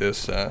suspect,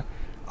 this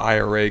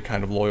IRA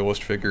kind of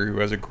loyalist figure who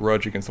has a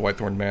grudge against the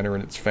Whitethorn Manor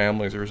and its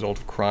family as a result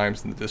of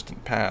crimes in the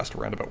distant past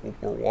around about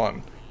World War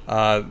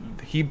I.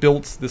 He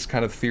built this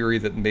kind of theory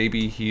that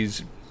maybe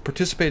he's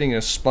participating in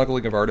a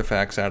smuggling of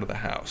artifacts out of the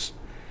house,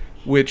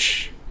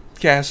 which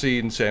Cassie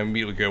and Sam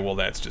immediately go, well,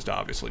 that's just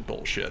obviously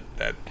bullshit.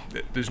 That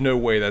there's no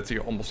way that's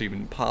almost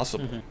even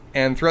possible. Mm-hmm.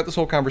 And throughout this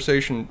whole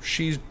conversation,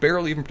 she's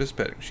barely even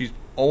participating.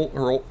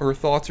 Her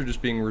thoughts are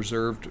just being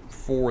reserved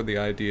for the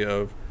idea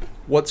of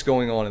what's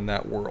going on in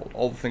that world,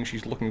 all the things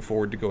she's looking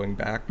forward to going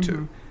back to.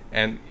 Mm-hmm.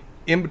 And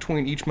in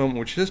between each moment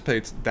when she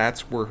participates,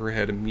 that's where her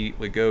head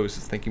immediately goes,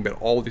 is thinking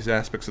about all these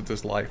aspects of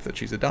this life that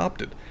she's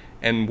adopted.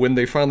 And when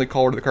they finally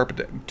call her to the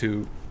carpet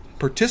to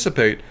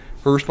participate,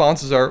 her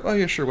responses are, oh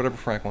yeah, sure, whatever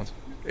Frank wants.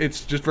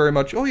 It's just very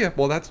much, oh yeah,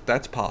 well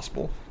that's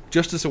possible,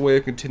 just as a way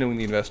of continuing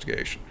the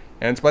investigation.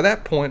 And it's by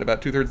that point,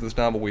 about 2/3 of this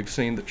novel, we've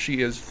seen that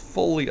she has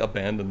fully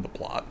abandoned the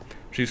plot.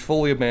 She's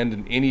fully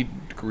abandoned any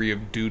degree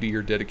of duty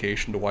or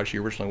dedication to why she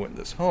originally went in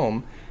this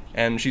home,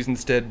 and she's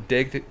instead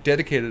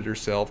dedicated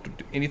herself to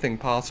do anything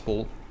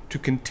possible to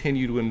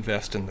continue to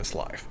invest in this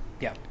life.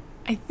 Yeah.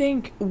 I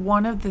think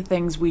one of the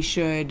things we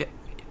should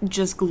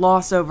just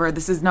gloss over,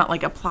 this is not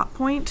like a plot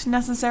point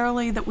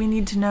necessarily that we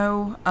need to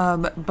know,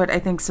 but I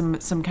think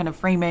some kind of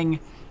framing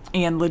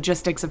and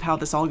logistics of how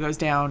this all goes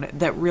down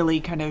that really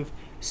kind of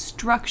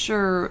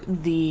structure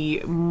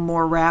the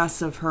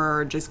morass of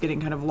her just getting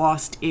kind of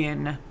lost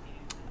in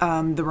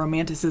the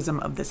romanticism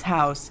of this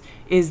house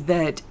is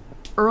that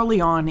early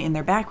on in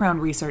their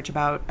background research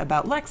about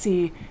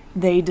Lexi,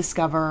 they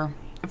discover,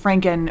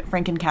 Frank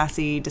and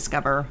Cassie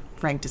discover,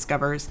 Frank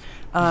discovers,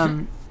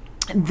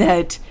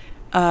 that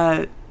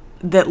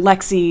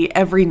Lexi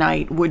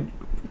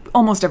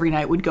almost every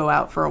night would go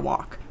out for a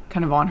walk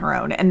kind of on her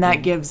own. And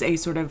that gives a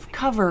sort of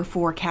cover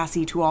for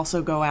Cassie to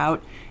also go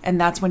out. And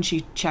that's when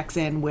she checks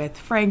in with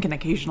Frank and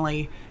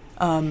increasingly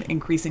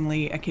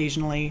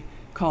occasionally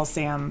calls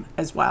Sam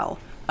as well.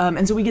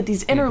 And so we get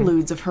these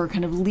interludes of her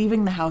kind of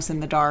leaving the house in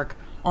the dark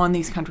on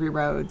these country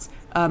roads.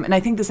 And I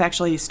think this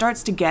actually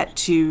starts to get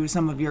to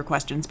some of your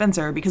questions,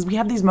 Spencer, because we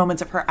have these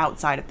moments of her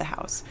outside of the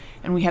house,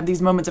 and we have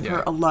these moments of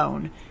her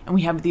alone, and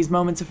we have these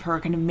moments of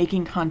her kind of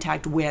making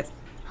contact with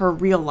her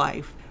real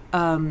life.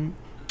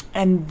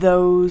 And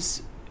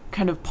those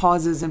kind of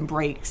pauses and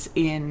breaks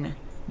in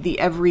the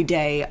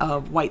everyday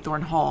of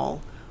Whitethorn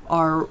Hall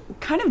are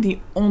kind of the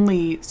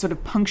only sort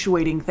of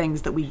punctuating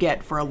things that we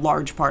get for a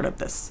large part of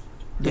this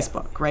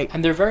book, right?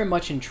 And they're very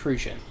much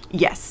intrusion.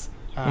 Yes.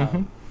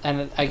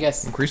 And I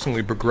guess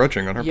increasingly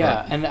begrudging on her part.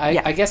 Yeah, and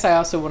I guess I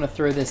also want to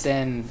throw this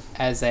in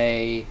as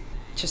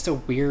just a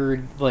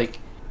weird, like,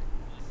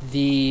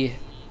 the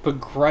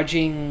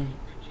begrudging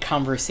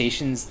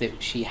conversations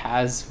that she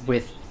has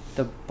with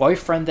the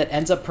boyfriend that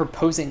ends up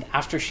proposing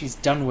after she's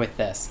done with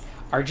this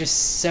are just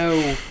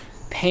so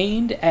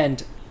pained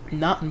and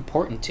not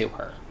important to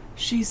her.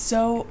 She's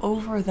so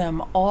over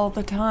them all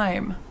the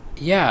time.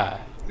 Yeah.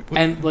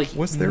 And like,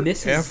 was there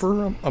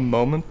ever a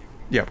moment?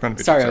 Yeah, I'm gonna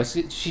be sorry.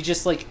 She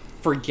just like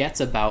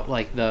forgets about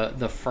like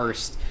the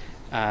first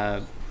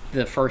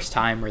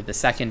time or the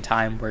second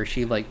time where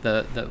she like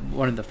the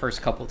one of the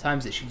first couple of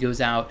times that she goes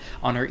out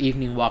on her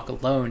evening walk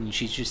alone, and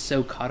she's just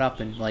so caught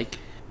up in like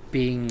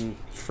being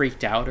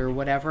freaked out or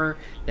whatever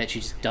that she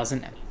just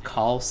doesn't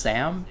call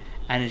Sam.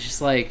 And it's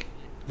just like,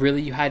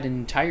 really, you had an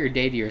entire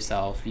day to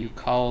yourself. You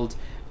called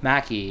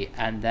Mackie,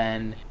 and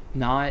then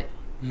not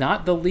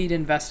the lead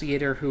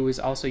investigator who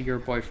is also your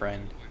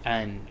boyfriend.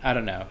 And I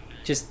don't know,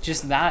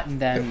 just that. And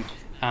then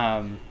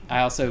I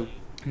also,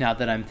 now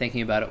that I'm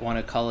thinking about it, want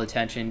to call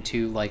attention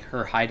to like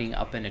her hiding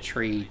up in a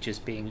tree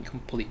just being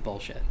complete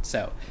bullshit.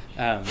 So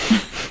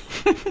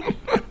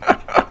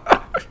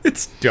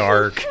it's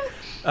dark.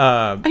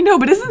 I know,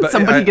 but isn't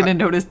somebody going to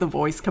notice the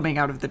voice coming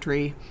out of the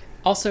tree?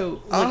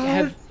 Also, like,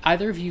 have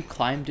either of you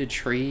climbed a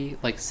tree,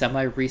 like,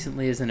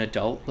 semi-recently as an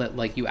adult, that,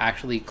 like, you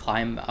actually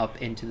climb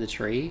up into the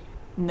tree?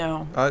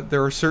 No.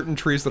 There are certain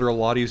trees that are a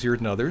lot easier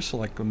than others, so,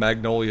 like, a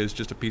magnolia is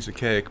just a piece of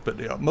cake,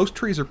 but most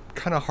trees are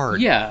kind of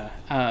hard. Yeah,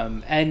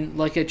 and,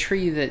 like, a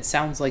tree that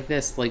sounds like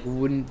this, like,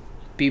 wouldn't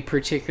be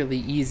particularly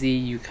easy.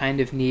 You kind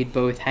of need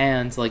both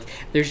hands. Like,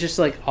 there's just,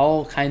 like,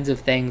 all kinds of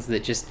things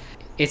that just...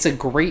 It's a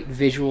great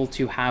visual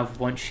to have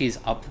once she's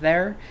up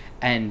there,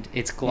 and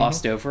it's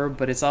glossed over,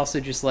 but it's also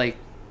just like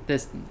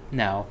this.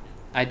 No,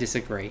 I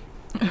disagree.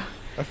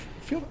 I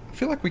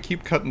feel like we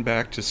keep cutting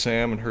back to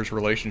Sam and her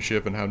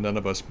relationship and how none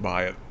of us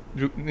buy it.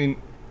 I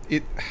mean,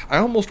 I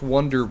almost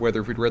wonder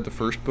whether if we'd read the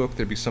first book,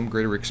 there'd be some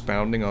greater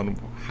expounding on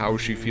how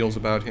she feels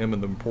about him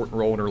and the important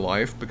role in her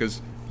life, because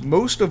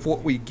most of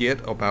what we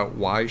get about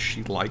why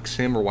she likes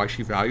him or why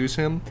she values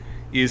him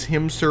is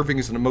him serving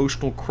as an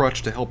emotional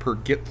crutch to help her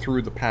get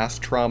through the past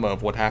trauma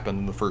of what happened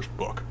in the first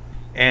book.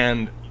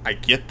 And I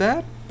get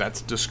that. That's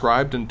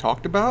described and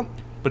talked about.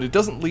 But it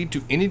doesn't lead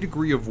to any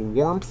degree of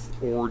warmth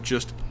or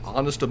just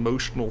honest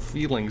emotional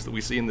feelings that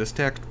we see in this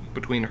text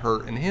between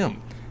her and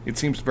him. It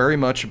seems very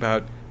much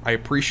about, I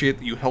appreciate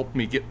that you helped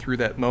me get through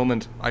that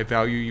moment. I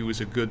value you as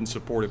a good and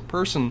supportive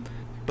person.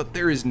 But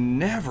there is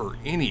never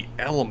any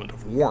element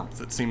of warmth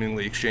that's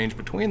seemingly exchanged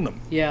between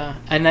them. Yeah,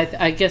 and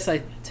I guess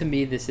to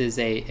me this is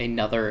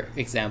another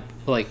example,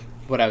 like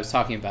what I was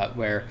talking about,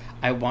 where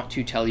I want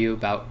to tell you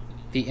about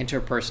the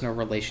interpersonal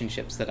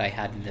relationships that I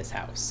had in this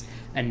house,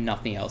 and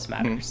nothing else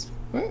matters.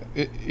 Well,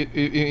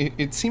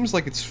 it seems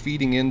like it's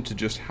feeding into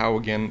just how,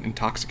 again,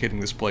 intoxicating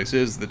this place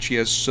is, that she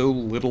has so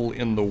little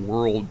in the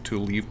world to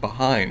leave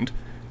behind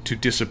to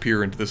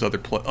disappear into this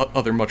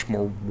other much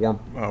more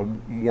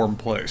warm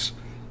place.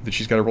 That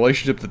she's got a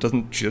relationship that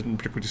she doesn't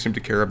particularly seem to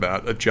care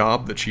about, a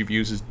job that she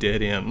views as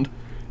dead end,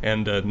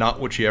 and not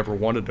what she ever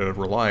wanted out of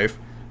her life,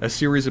 a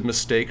series of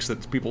mistakes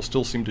that people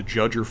still seem to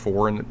judge her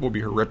for, and it will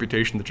be her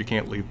reputation that she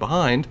can't leave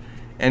behind.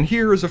 And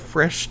here is a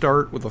fresh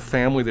start with a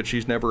family that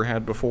she's never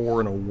had before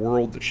and a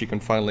world that she can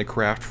finally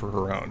craft for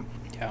her own.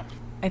 Yeah.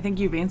 I think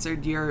you've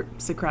answered your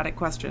Socratic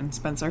question,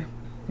 Spencer.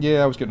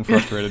 Yeah, I was getting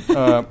frustrated.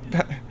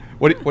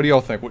 What do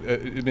y'all think?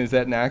 Is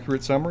that an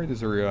accurate summary? Is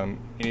there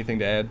anything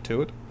to add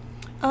to it?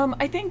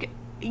 I think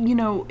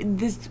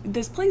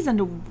this plays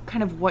into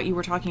kind of what you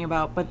were talking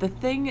about, but the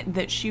thing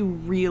that she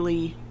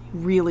really,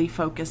 really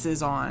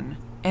focuses on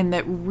and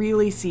that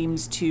really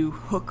seems to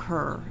hook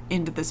her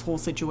into this whole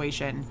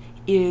situation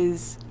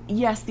is,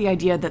 yes, the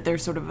idea that they're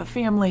sort of a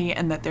family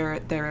and that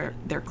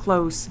they're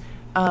close,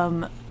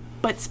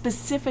 but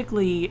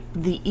specifically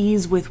the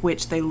ease with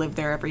which they live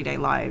their everyday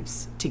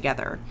lives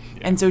together.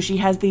 Yeah. And so she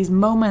has these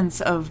moments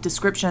of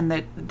description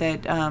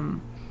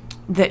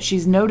that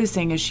she's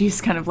noticing as she's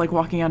kind of like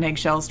walking on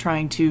eggshells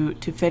trying to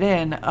fit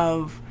in,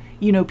 of,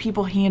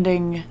 people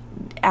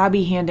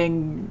Abby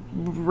handing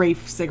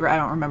Rafe cigarettes. I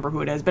don't remember who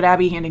it is, but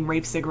Abby handing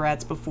Rafe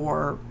cigarettes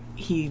before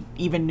he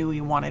even knew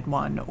he wanted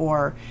one,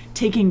 or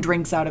taking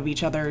drinks out of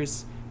each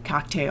other's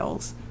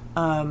cocktails,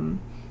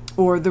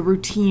 or the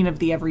routine of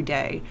the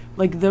everyday.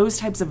 Like, those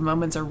types of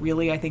moments are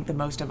really, I think, the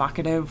most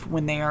evocative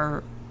when they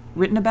are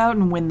written about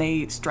and when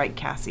they strike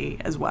Cassie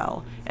as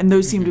well. And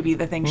those seem to be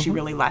the things she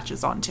really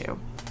latches onto.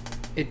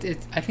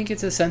 I think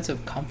it's a sense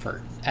of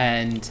comfort,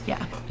 and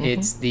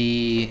it's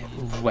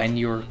when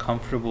you're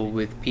comfortable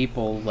with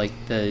people, like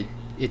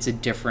it's a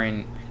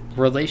different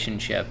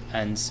relationship.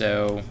 And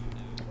so,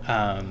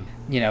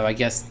 I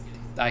guess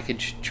I could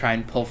try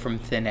and pull from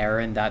thin air,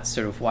 and that's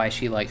sort of why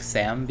she likes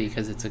Sam,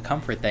 because it's a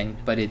comfort thing.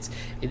 But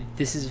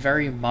this is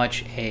very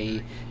much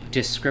a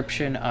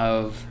description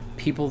of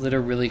people that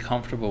are really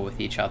comfortable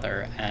with each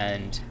other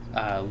and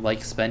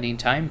like spending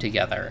time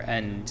together.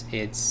 And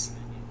it's,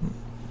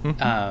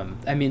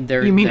 I mean,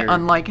 they're... You mean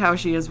unlike how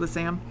she is with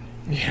Sam?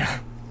 Yeah.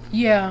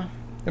 Yeah.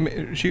 I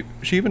mean, she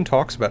even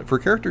talks about it. For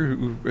a character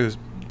who is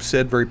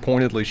said very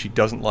pointedly she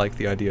doesn't like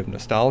the idea of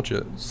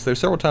nostalgia, there's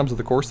several times in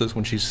the course of this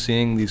when she's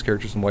seeing these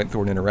characters in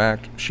Whitethorn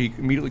interact, she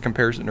immediately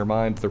compares it in her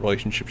mind to the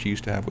relationship she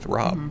used to have with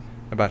Rob,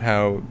 about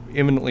how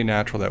eminently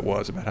natural that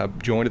was, about how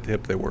joined at the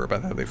hip they were,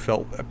 about how they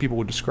felt people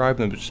would describe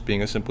them as just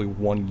being simply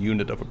one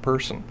unit of a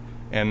person,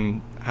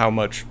 and how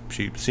much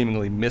she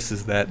seemingly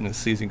misses that and is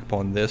seizing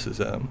upon this as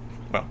a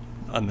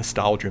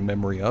nostalgia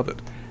memory of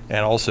it. And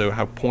also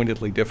how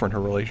pointedly different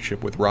her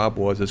relationship with Rob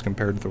was as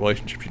compared to the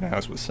relationship she now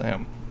has with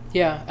Sam.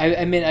 Yeah,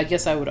 I mean, I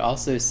guess I would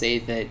also say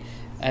that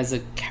as a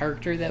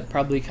character that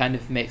probably kind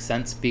of makes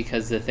sense,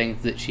 because the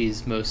things that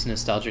she's most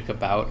nostalgic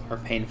about are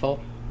painful.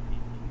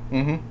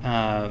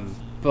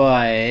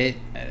 But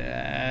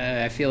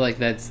I feel like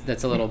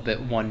that's a little bit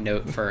one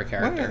note for a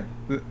character.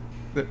 Well,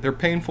 they're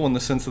painful in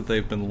the sense that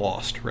they've been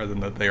lost, rather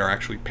than that they are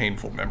actually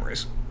painful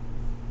memories.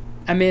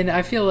 I mean,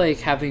 I feel like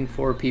having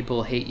 4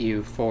 people hate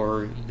you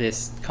for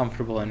this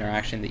comfortable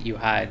interaction that you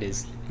had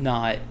is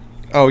not...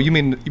 Oh, you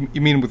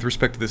mean with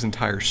respect to this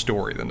entire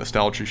story, the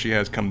nostalgia she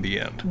has come the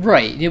end?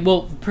 Right.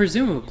 Well,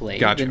 presumably,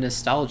 Gotcha. The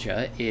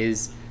nostalgia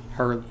is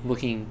her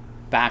looking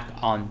back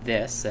on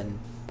this, and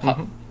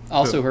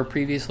also her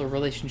previous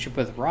relationship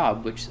with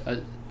Rob, which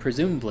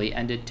presumably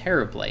ended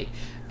terribly.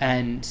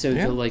 And so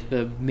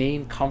the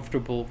main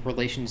comfortable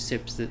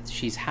relationships that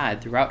she's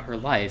had throughout her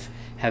life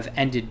have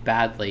ended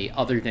badly,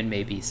 other than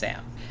maybe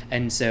Sam.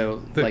 And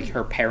so,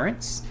 her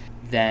parents,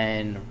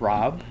 then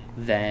Rob,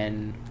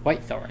 then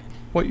Whitethorn.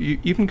 Well, you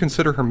even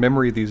consider her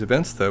memory of these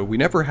events, though. We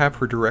never have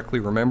her directly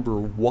remember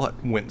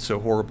what went so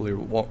horribly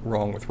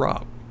wrong with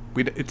Rob.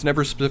 It's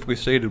never specifically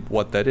stated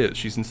what that is.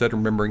 She's instead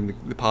remembering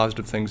the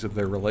positive things of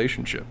their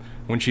relationship.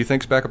 When she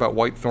thinks back about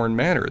Whitethorn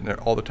Manor and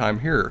all the time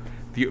here,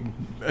 the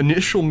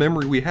initial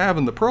memory we have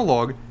in the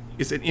prologue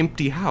is an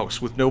empty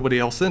house with nobody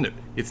else in it.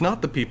 It's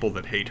not the people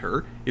that hate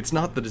her. It's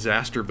not the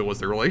disaster that was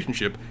their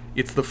relationship.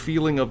 It's the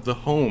feeling of the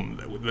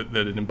home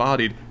that it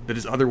embodied that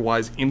is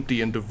otherwise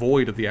empty and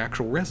devoid of the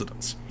actual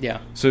residents. Yeah.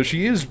 So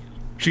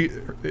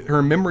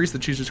her memories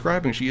that she's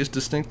describing, she is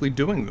distinctly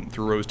doing them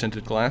through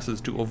rose-tinted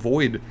glasses to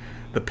avoid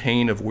the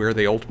pain of where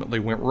they ultimately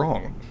went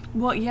wrong.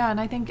 Well, yeah, and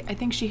I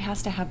think she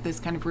has to have this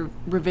kind of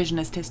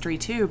revisionist history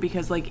too,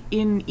 because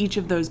in each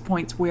of those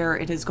points where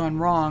it has gone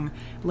wrong,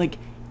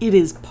 it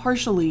is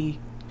partially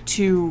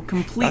to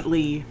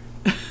completely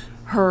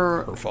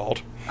her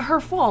fault. Her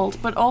fault,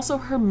 but also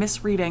her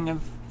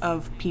misreading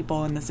of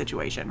people in the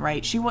situation,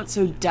 right? She wants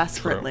so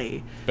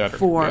desperately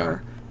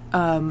for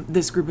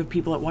this group of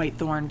people at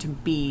Whitethorn to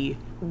be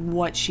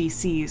what she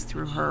sees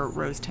through her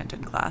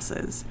rose-tinted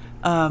glasses.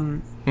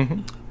 And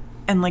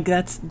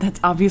that's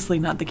obviously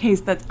not the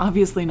case. That's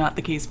obviously not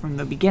the case from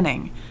the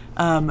beginning,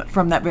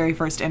 from that very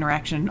first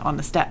interaction on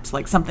the steps.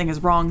 Something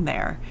is wrong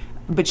there,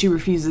 but she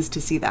refuses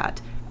to see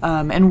that,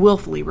 and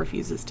willfully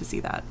refuses to see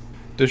that.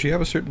 Does she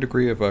have a certain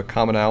degree of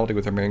commonality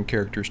with her main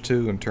characters,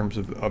 too, in terms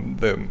of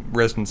the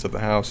residents of the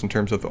house, in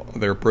terms of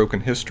their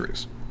broken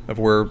histories? Of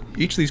where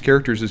each of these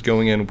characters is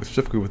going in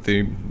specifically with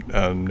the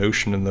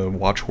notion and the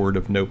watchword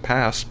of no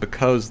past,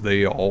 because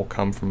they all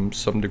come from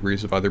some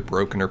degrees of either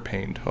broken or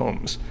pained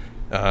homes.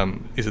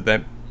 Is it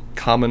that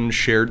common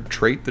shared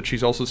trait that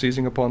she's also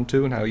seizing upon,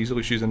 too, and how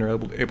easily she's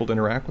able to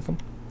interact with them?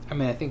 I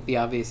mean, I think the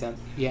obvious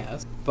answer,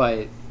 yes,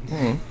 but...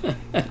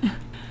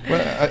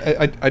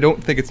 Well, I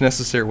don't think it's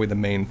necessarily the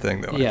main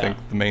thing, though. Yeah. I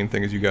think the main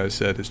thing, as you guys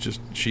said, is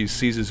just she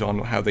seizes on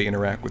how they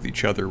interact with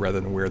each other rather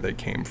than where they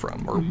came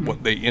from or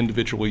what they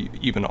individually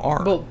even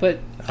are. Well, but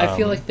I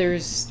feel like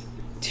there's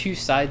two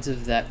sides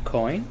of that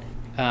coin.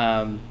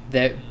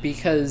 That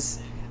because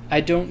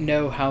I don't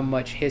know how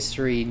much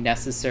history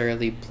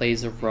necessarily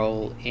plays a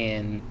role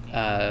in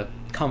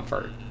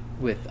comfort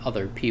with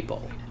other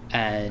people.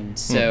 And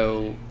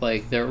so,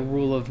 like, the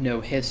rule of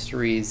no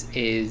histories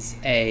is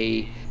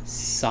a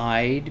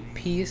side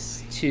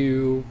piece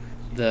to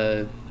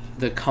the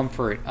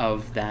comfort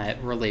of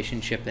that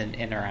relationship and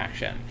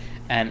interaction.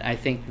 And I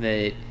think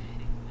that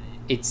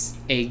it's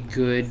a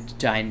good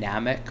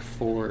dynamic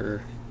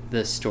for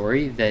the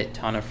story that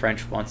Tana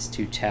French wants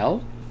to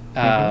tell,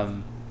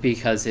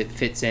 because it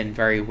fits in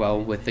very well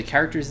with the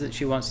characters that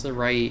she wants to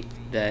write,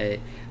 the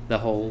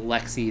whole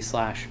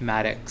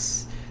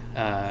Lexi/Maddox,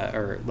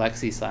 or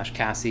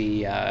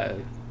Lexi/Cassie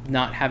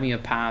not having a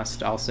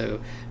past, also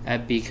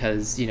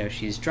because, you know,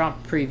 she's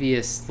dropped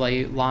previous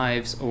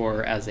lives,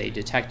 or as a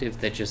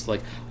detective that just,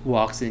 like,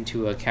 walks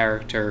into a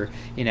character,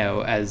 you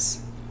know,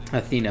 as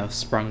Athena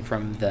sprung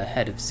from the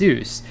head of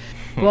Zeus.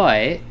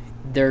 But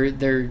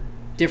they're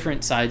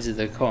different sides of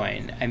the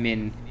coin. I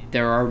mean,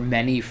 there are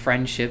many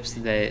friendships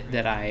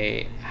that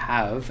I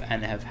have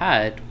and have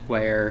had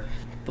where,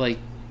 like,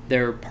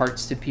 there are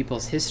parts to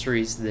people's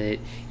histories that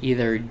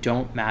either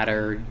don't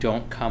matter,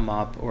 don't come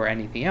up, or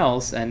anything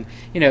else. And,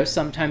 you know,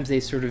 sometimes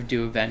they sort of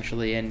do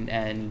eventually,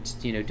 and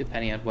you know,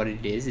 depending on what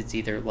it is, it's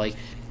either, like,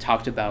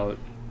 talked about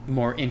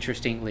more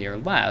interestingly or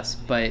less.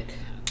 But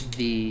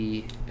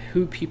the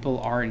who people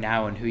are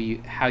now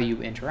and how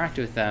you interact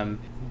with them,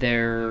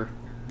 the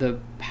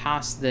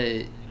past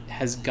that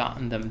has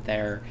gotten them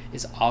there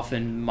is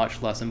often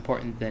much less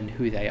important than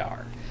who they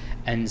are.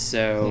 And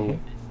so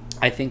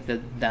I think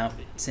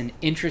that's an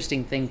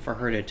interesting thing for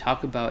her to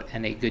talk about,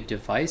 and a good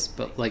device,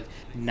 but, like,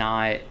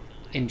 not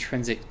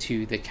intrinsic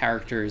to the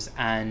characters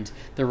and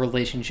the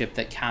relationship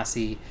that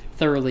Cassie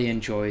thoroughly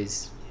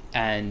enjoys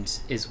and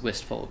is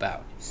wistful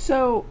about.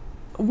 So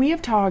we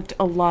have talked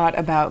a lot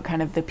about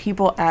kind of the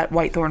people at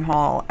Whitethorn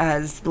Hall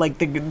as, like,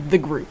 the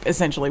group,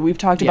 essentially. We've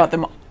talked about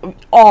them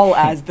all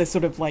as the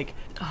sort of, like,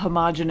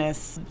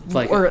 homogenous,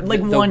 or,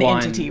 like, one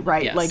entity,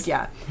 right? Yes. Like,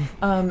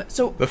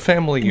 so the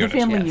family unit. The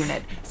family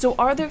unit. So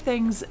are there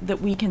things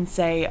that we can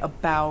say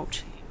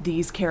about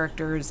these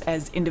characters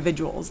as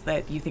individuals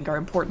that you think are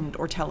important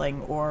or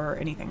telling or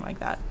anything like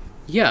that?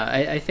 Yeah,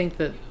 I think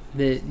that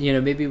you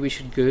know, maybe we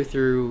should go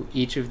through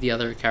each of the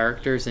other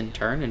characters in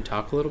turn and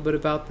talk a little bit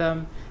about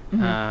them.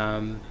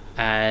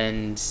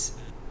 And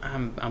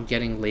I'm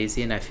getting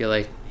lazy, and I feel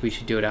like we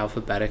should do it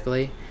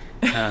alphabetically.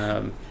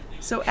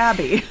 So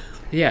Abby.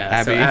 Yeah,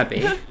 Abby. So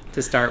Abby,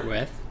 to start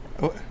with.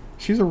 Well,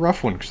 she's a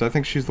rough one, because I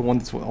think she's the one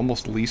that's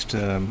almost least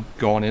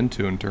gone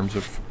into in terms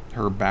of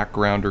her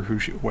background or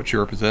what she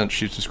represents.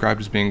 She's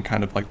described as being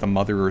kind of like the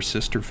mother or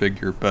sister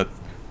figure, but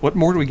what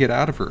more do we get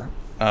out of her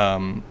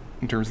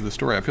in terms of the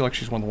story? I feel like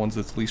she's one of the ones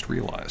that's least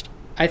realized.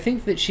 I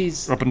think that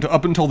she's... Up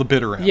until the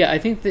bitter end. Yeah, I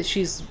think that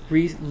she's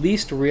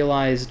least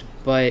realized,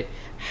 but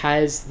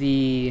has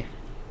the...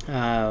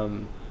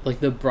 like,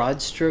 the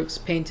broad strokes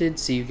painted,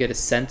 so you get a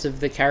sense of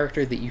the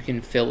character that you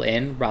can fill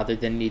in rather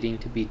than needing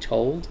to be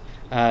told.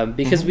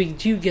 Because we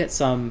do get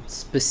some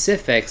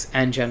specifics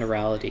and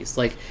generalities.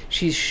 Like,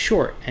 she's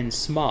short and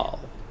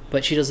small,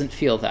 but she doesn't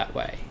feel that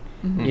way.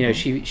 You know,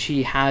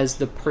 she has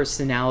the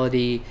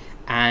personality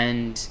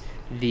and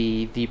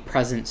the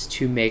presence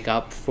to make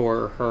up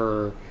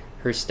for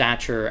her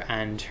stature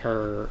and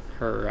her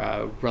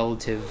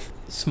relative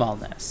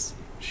smallness.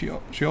 She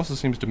also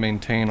seems to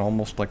maintain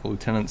almost like a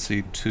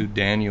lieutenancy to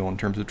Daniel in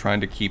terms of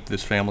trying to keep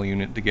this family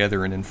unit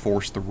together and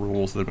enforce the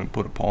rules that have been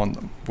put upon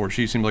them. For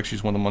she seems like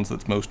she's one of the ones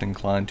that's most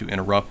inclined to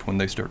interrupt when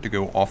they start to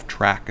go off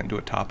track into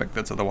a topic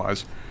that's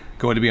otherwise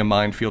going to be a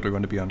minefield or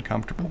going to be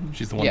uncomfortable.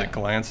 She's the one that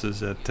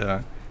glances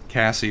at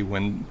Cassie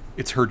when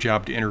it's her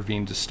job to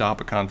intervene to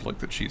stop a conflict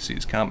that she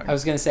sees coming. I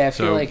was going to say, I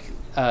feel like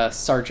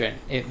sergeant,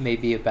 it may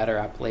be a better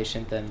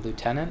appellation than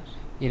lieutenant.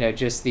 You know,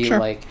 just the,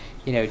 like,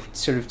 you know,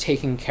 sort of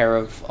taking care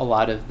of a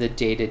lot of the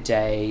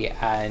day-to-day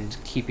and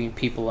keeping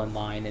people in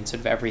line and sort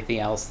of everything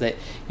else that,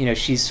 you know,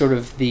 she's sort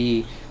of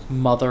the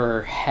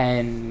mother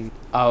hen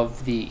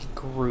of the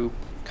group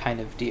kind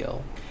of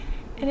deal.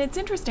 And it's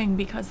interesting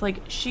because,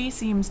 like, she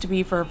seems to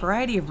be, for a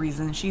variety of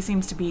reasons, she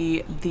seems to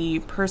be the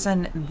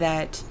person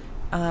that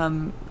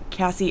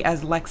Cassie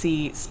as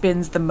Lexi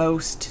spends the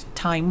most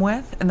time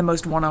with and the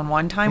most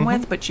one-on-one time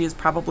with, but she is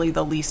probably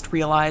the least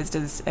realized,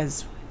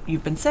 as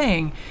you've been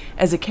saying,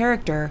 as a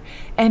character.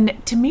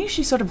 And to me,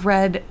 she sort of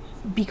read,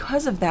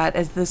 because of that,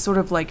 as this sort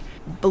of, like,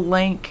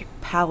 blank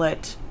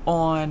palette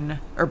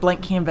or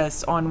blank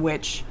canvas on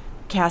which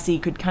Cassie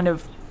could kind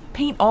of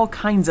paint all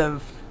kinds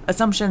of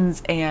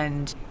assumptions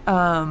and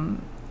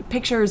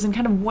pictures and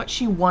kind of what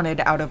she wanted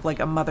out of, like,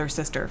 a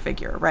mother-sister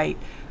figure, right?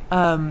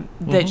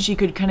 That she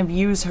could kind of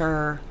use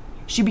her...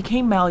 She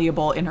became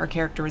malleable in her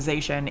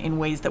characterization in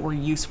ways that were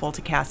useful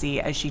to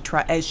Cassie as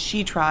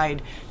she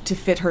tried to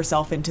fit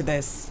herself into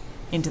this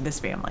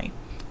family.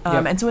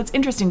 And so it's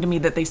interesting to me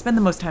that they spend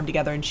the most time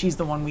together, and she's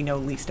the one we know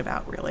least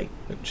about, really.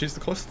 She's the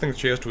closest thing that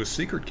she has to a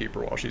secret keeper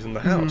while she's in the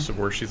house,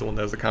 where she's the one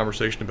that has the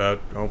conversation about,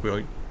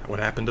 what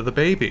happened to the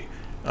baby?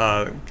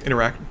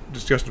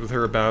 discussed with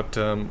her about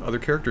other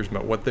characters,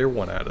 about what they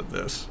want out of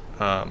this.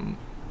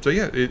 So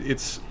yeah,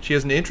 she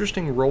has an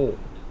interesting role,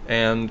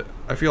 and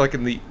I feel like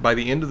by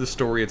the end of the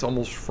story, it's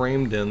almost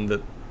framed in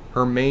that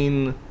her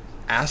main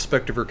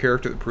aspect of her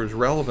character that proves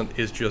relevant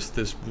is just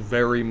this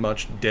very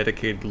much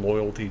dedicated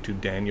loyalty to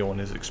Daniel and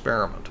his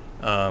experiment,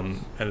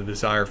 and a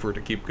desire for it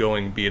to keep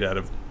going, be it out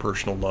of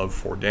personal love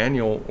for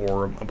Daniel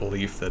or a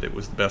belief that it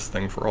was the best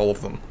thing for all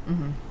of them.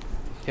 Mm-hmm.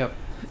 Yep.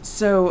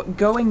 So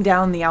going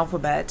down the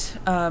alphabet,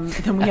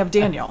 then we have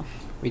Daniel.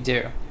 We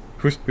do.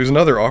 Who's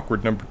another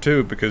awkward number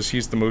 2, because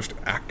he's the most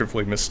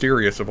actively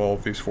mysterious of all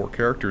of these 4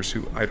 characters,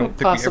 who I don't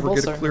think we ever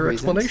get a clear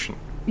explanation.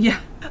 Yeah.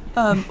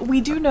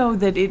 We do know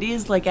that it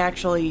is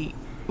actually...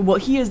 Well,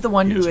 he is the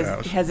one who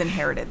has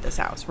inherited this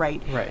house,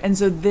 right? Right. And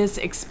so this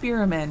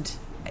experiment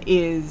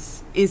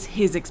is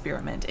his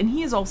experiment, and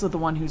he is also the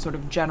one who sort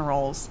of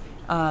generals.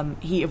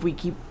 If we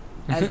keep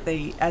as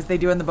they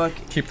do in the book,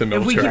 keep the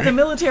military. If we keep the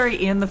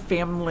military and the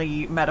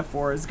family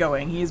metaphors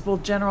going, he is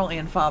both general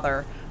and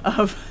father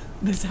of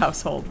this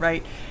household,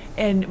 right?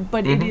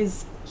 But he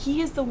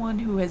is the one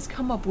who has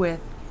come up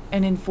with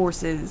and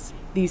enforces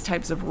these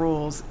types of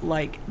rules,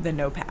 like the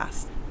no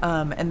pass,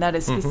 and that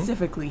is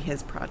specifically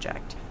his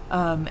project.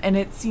 And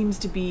it seems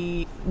to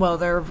be, well,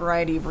 there are a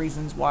variety of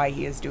reasons why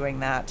he is doing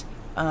that,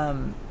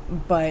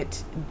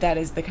 but that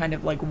is the kind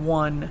of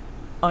one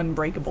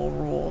unbreakable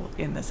rule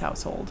in this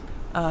household.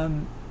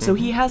 So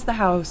he has the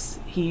house,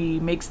 he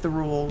makes the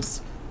rules.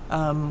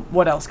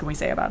 What else can we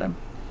say about him?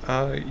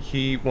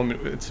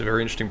 It's a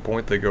very interesting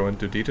point they go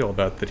into detail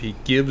about, that he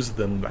gives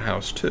them the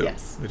house too.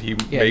 Yes. That he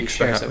makes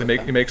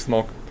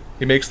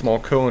he makes them all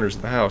co-owners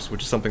of the house,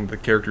 which is something the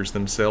characters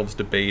themselves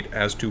debate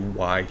as to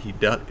why he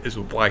did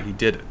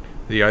it.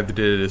 He either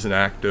did it as an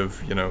act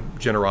of,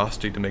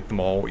 generosity to make them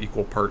all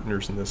equal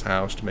partners in this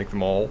house, to make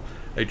them all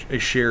a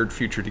shared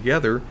future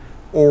together,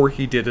 or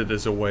he did it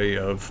as a way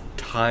of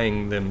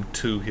tying them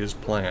to his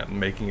plan,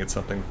 making it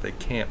something that they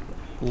can't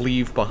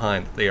leave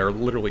behind. They are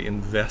literally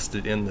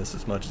invested in this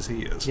as much as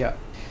he is. Yeah.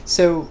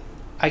 So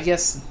I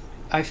guess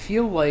I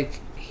feel like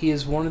he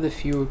is one of the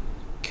few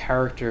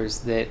characters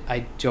that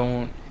I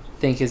don't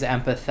think is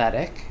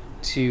empathetic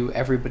to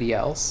everybody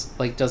else,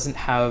 doesn't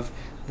have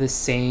the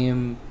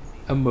same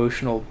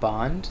emotional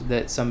bond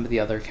that some of the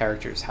other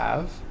characters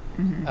have,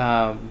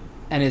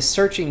 and is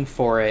searching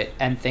for it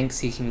and thinks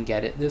he can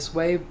get it this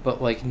way,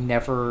 but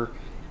never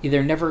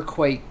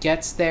quite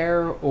gets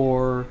there,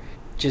 or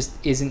just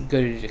isn't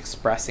good at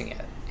expressing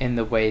it in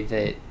the way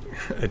that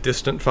a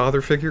distant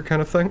father figure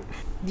kind of thing.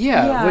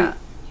 Yeah.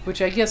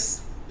 Which I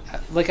guess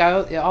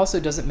it also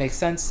doesn't make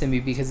sense to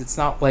me, because it's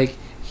not like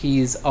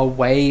he's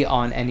away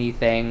on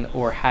anything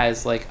or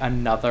has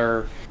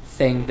another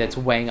thing that's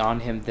weighing on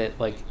him that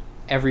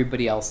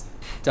everybody else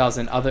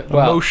doesn't.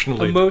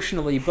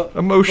 Emotionally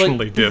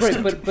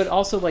distant. Right, but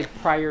also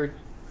prior,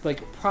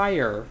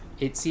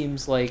 it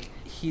seems like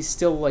he's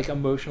still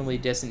emotionally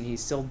distant.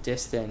 He's still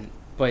distant,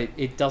 but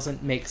it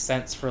doesn't make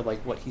sense for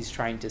what he's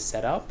trying to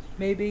set up,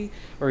 maybe,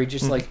 or he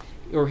just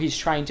or he's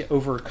trying to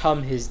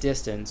overcome his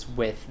distance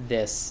with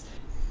this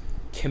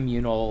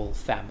communal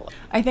family.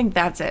 I think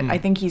that's it. I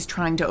think he's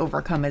trying to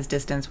overcome his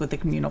distance with the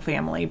communal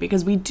family,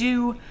 because we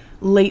do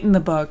late in the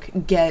book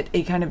get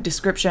a kind of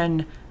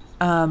description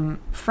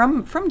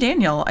from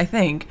Daniel, I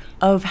think,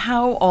 of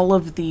how all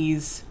of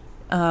these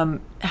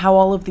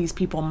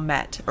people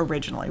met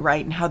originally,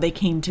 right? And how they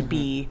came to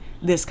be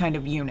this kind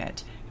of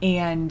unit.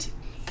 And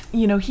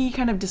he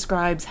kind of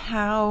describes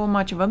how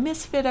much of a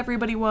misfit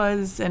everybody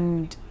was,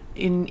 and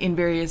in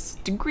various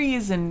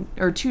degrees,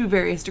 or to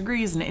various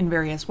degrees and in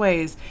various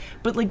ways.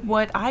 But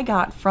what I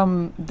got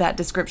from that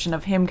description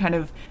of him kind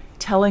of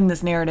telling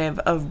this narrative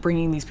of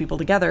bringing these people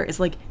together is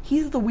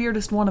he's the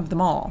weirdest one of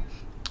them all.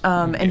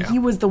 He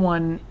was the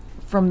one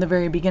from the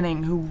very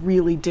beginning who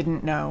really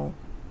didn't know,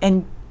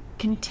 and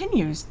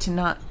continues to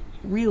not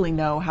really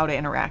know, how to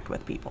interact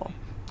with people.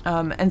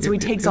 And so he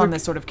takes on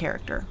this sort of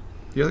character.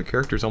 The other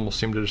characters almost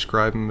seem to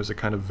describe him as a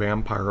kind of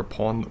vampire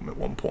upon them at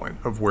one point,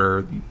 of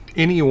where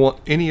any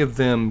of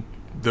them,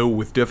 though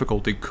with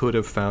difficulty, could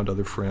have found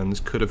other friends,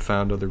 could have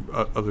found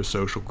other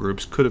social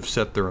groups, could have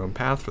set their own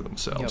path for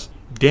themselves.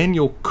 Yep.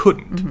 Daniel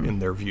couldn't, in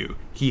their view.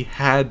 He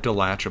had to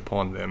latch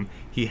upon them.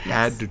 He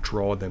had to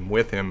draw them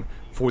with him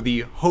for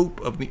the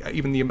hope of the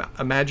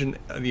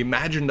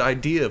imagined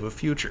idea of a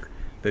future,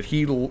 that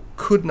he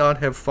could not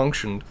have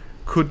functioned,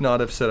 could not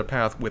have set a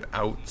path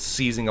without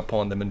seizing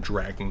upon them and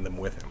dragging them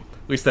with him.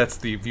 At least that's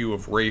the view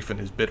of Rafe and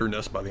his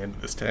bitterness by the end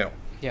of this tale.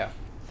 Yeah,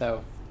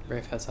 though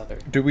Rafe has other...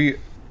 Do we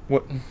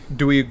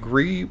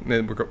agree,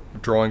 and we're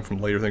drawing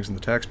from later things in the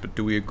text, but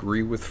do we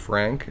agree with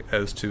Frank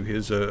as to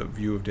his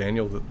view of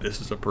Daniel, that this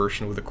is a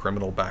person with a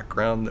criminal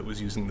background that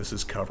was using this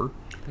as cover?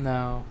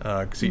 No.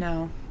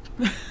 No.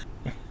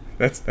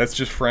 That's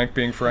just Frank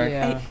being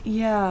Frank.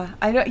 Yeah.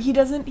 He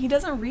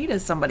doesn't read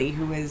as somebody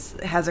who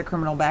has a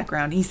criminal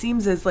background. He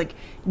seems as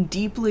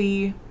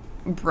deeply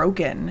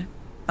broken.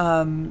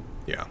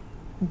 Yeah.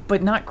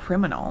 But not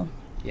criminal.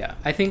 Yeah,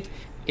 I think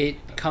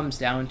it comes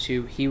down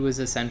to he was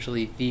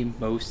essentially the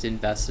most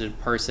invested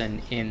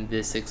person in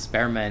this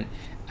experiment,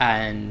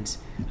 and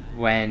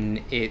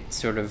when it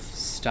sort of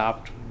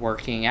stopped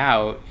working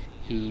out,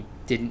 he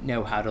didn't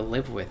know how to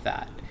live with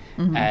that.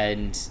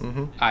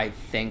 And I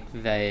think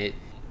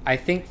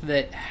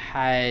that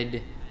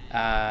had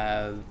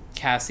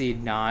Cassie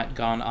not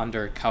gone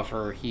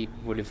undercover, he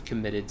would have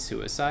committed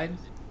suicide.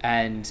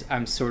 And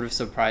I'm sort of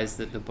surprised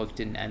that the book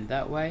didn't end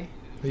that way.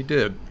 He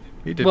did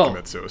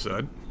commit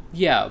suicide.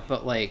 Yeah,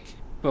 but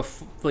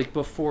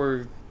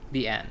before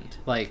the end,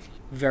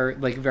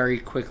 very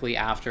quickly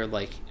after,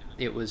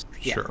 it was.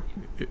 Yeah. Sure.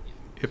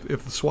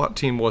 If the SWAT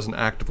team wasn't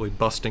actively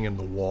busting in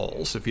the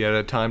walls, if he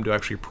had time to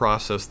actually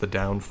process the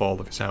downfall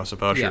of his House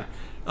of Usher,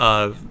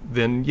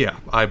 then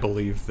I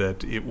believe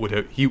that he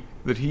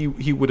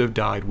would have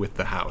died with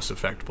the house,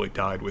 effectively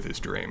died with his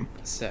dream.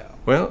 So.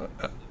 Well,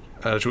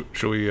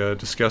 shall we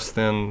discuss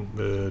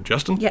then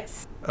Justin?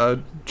 Yes.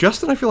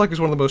 Justin, I feel like, is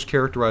one of the most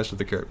characterized of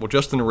the characters. Well,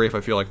 Justin and Rafe, I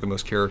feel like, the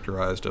most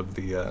characterized of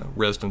the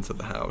residents of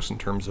the house in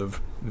terms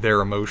of their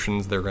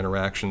emotions, their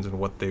interactions, and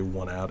what they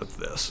want out of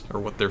this,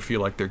 or what they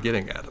feel like they're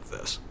getting out of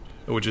this.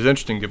 Which is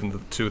interesting, given that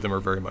the two of them are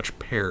very much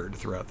paired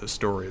throughout this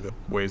story, the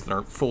ways that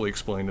aren't fully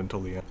explained until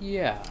the end.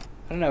 Yeah.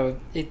 I don't know.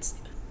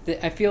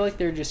 I feel like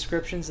there are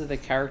descriptions of the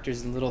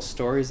characters and little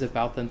stories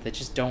about them that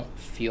just don't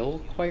feel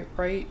quite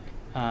right.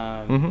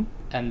 And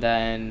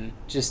then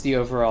just the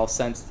overall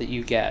sense that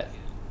you get.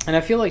 And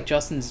I feel like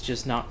Justin's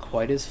just not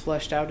quite as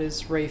fleshed out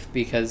as Rafe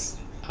because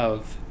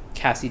of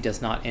Cassie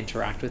does not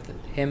interact with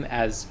him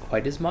as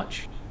quite as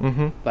much.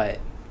 But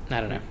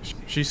I don't know.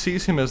 She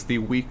sees him as the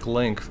weak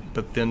link,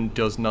 but then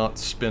does not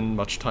spend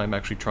much time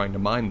actually trying to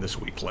mine this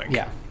weak link.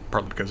 Yeah.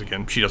 Partly because,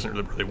 again, she doesn't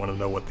really want to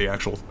know what the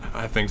actual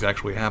things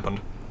actually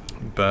happened.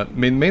 But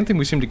the main thing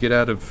we seem to get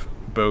out of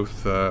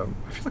both, I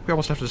feel like we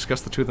almost have to discuss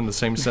the two of them in the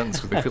same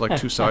sentence because they feel like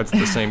two sides of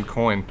the same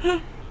coin.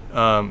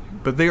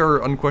 But they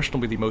are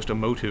unquestionably the most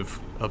emotive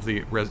of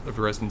the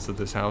residents of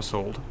this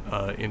household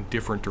in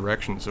different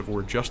directions, of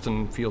where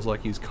Justin feels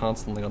like he's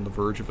constantly on the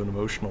verge of an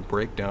emotional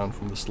breakdown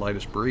from the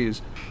slightest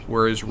breeze,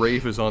 whereas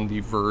Rafe is on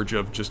the verge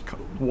of just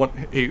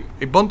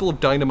a bundle of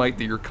dynamite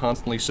that you're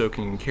constantly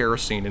soaking in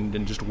kerosene and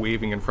then just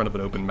waving in front of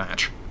an open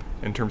match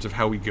in terms of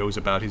how he goes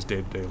about his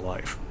day-to-day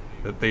life.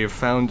 That they have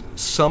found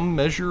some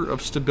measure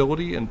of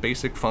stability and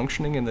basic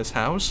functioning in this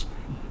house,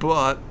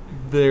 but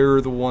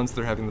they're the ones that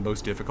are having the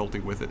most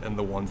difficulty with it and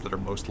the ones that are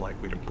most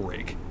likely to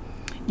break.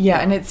 Yeah,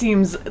 and it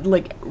seems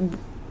like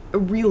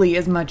really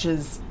as much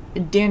as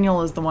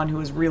Daniel is the one who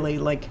is really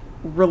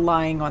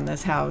relying on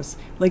this house,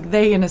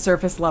 they in a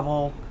surface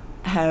level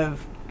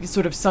have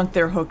sort of sunk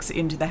their hooks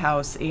into the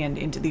house and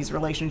into these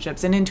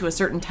relationships and into a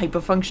certain type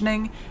of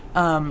functioning,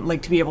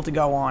 to be able to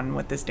go on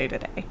with this day to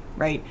day,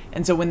 right?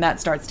 And so when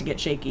that starts to get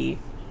shaky,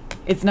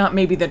 it's not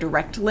maybe the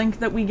direct link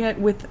that we get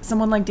with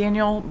someone like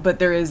Daniel, but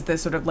there is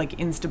this sort of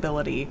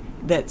instability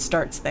that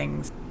starts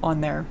things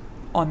on their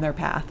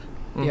path.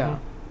 Yeah.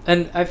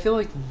 And I feel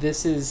like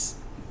these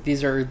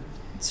are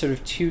sort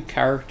of two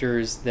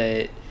characters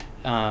that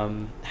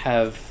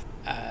have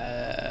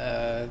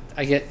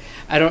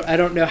I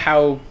don't know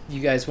how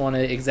you guys want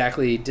to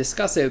exactly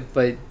discuss it,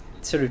 but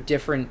sort of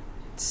different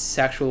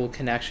sexual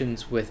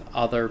connections with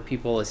other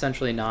people,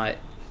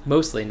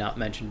 mostly not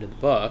mentioned in the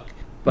book,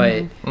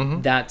 but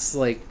that's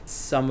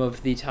some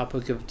of the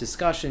topic of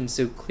discussion.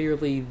 So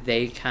clearly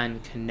they can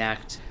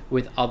connect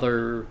with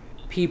other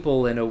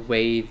people in a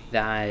way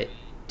that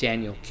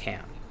Daniel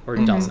can't or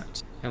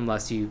doesn't,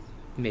 unless you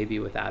maybe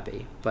with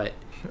Abby, but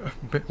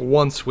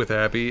once with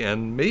Abby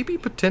and maybe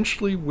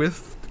potentially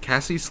with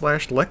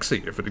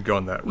Cassie/Lexi if it had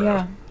gone that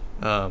route.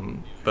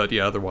 But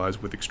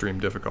otherwise with extreme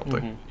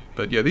difficulty.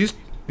 But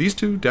these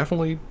two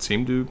definitely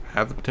seem to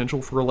have the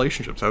potential for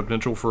relationships, have the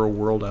potential for a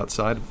world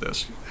outside of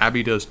this.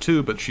 Abby does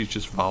too, but she's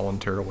just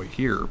voluntarily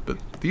here. But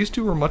these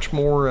two are much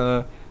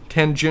more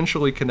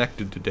tangentially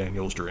connected to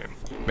Daniel's dream.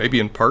 Maybe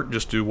in part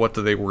just to what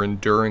they were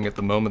enduring at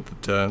the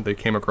moment that they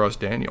came across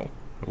Daniel,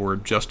 where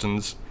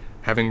Justin's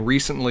having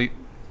recently...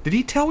 Did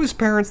he tell his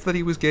parents that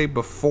he was gay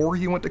before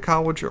he went to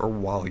college or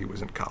while he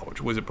was in college?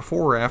 Was it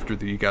before or after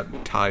that he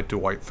got tied to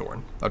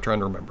Whitethorn? I'm trying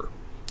to remember.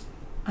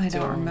 I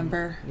don't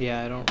remember.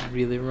 Yeah, I don't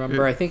really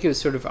remember. I think it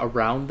was sort of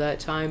around that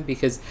time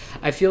because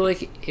I feel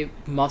like it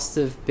must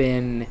have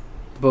been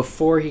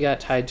before he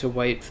got tied to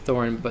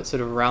Whitethorn, but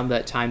sort of around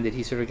that time that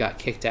he sort of got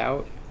kicked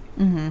out.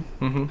 But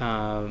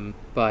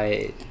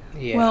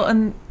yeah.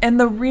 Well, and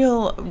the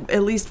real,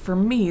 at least for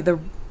me, the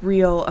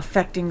real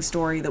affecting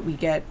story that we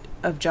get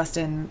of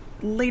Justin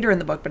later in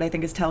the book, but I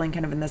think is telling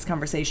kind of in this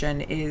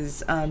conversation,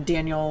 is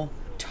Daniel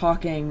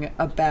talking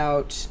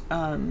about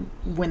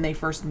when they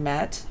first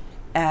met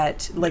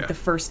at the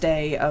first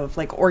day of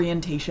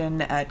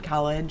orientation at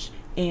college,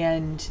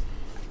 and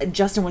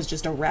Justin was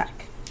just a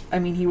wreck. I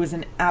mean, he was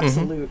an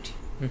absolute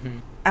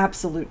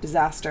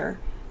disaster,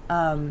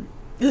 to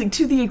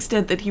the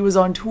extent that he was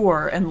on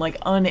tour and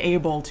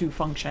unable to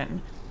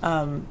function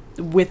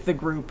with the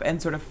group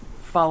and sort of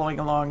following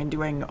along and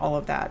doing all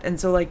of that. And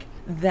so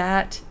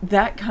that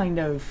kind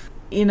of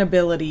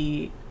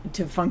inability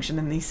to function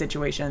in these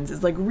situations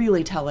is like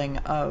really telling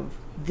of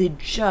the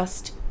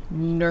just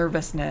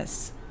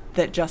nervousness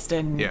that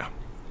Justin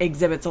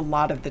exhibits a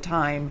lot of the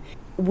time,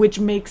 which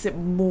makes it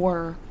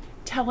more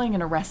telling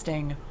and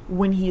arresting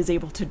when he is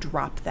able to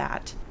drop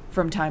that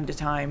from time to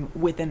time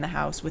within the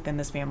house, within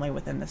this family,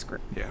 within this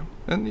group. Yeah,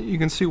 and you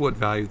can see what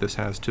value this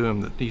has to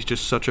him, that he's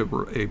just such a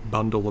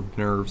bundle of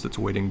nerves that's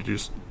waiting to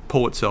just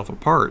pull itself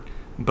apart.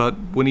 But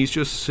when he's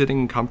just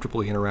sitting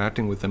comfortably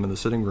interacting with them in the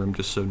sitting room,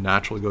 just so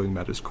naturally going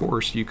about his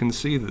course, you can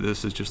see that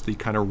this is just the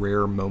kind of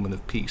rare moment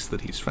of peace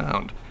that he's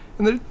found.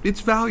 And that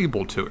it's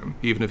valuable to him,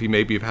 even if he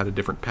maybe have had a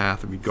different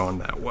path if he'd gone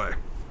that way.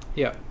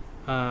 Yeah.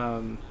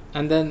 And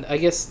then I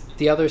guess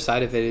the other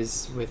side of it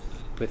is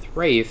with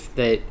Rafe,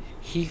 that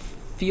he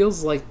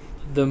feels like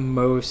the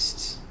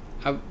most...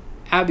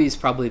 Abby's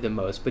probably the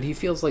most, but he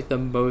feels like the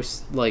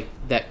most like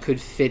that could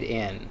fit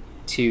in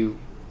to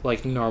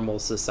like normal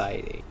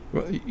society.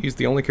 Well, he's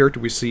the only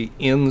character we see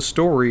in the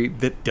story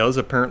that does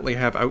apparently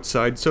have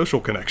outside social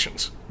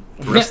connections.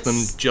 The rest of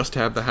them just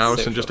have the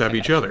house and just have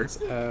each other.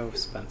 Oh,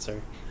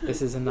 Spencer.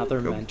 This is another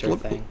mentor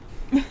thing.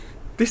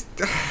 This...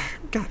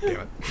 God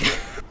damn it.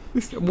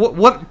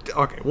 What?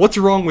 Okay, what's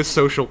wrong with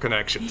social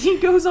connections? He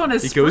goes on a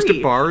spree. He goes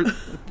to bars.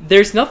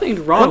 There's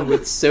nothing wrong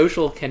with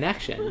social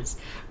connections,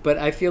 but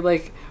I feel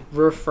like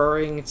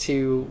referring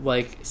to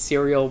like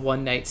serial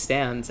one-night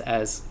stands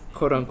as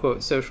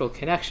quote-unquote social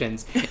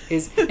connections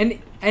is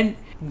and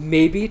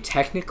maybe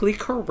technically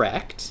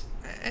correct.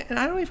 And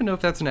I don't even know if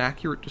that's an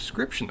accurate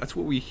description. That's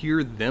what we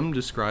hear them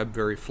describe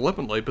very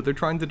flippantly, but they're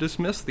trying to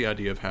dismiss the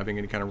idea of having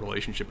any kind of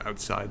relationship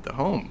outside the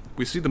home.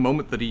 We see the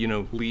moment that he,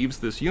 leaves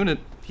this unit,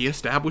 he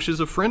establishes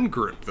a friend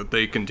group that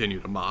they continue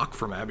to mock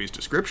from Abby's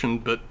description,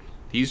 but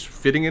he's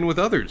fitting in with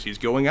others. He's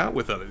going out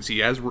with others. He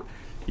has,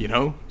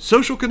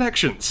 social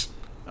connections.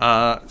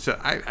 So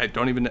I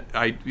don't even,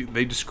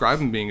 they describe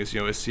him being as,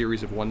 a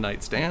series of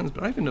one-night stands,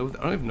 but I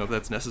don't even know if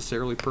that's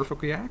necessarily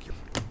perfectly accurate.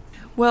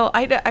 Well,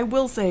 I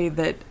will say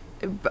that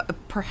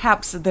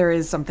perhaps there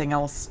is something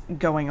else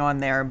going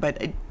on there,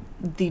 but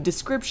the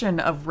description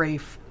of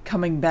Rafe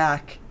coming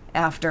back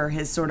after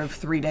his sort of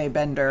 3-day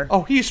bender...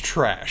 Oh, he's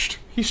trashed.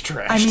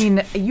 I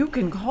mean, you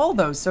can call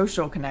those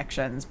social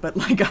connections, but,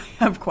 I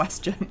have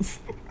questions.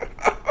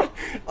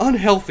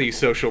 Unhealthy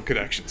social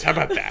connections. How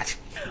about that?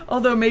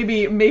 Although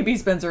maybe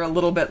Spencer a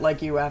little bit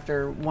like you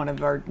after one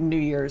of our New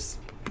Year's.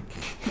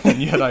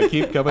 And yet I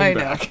keep coming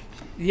back.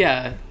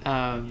 Yeah,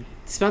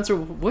 Spencer,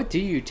 what do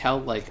you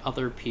tell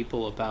other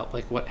people about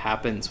what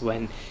happens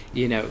when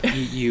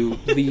you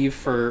leave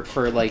for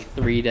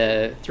 3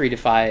 to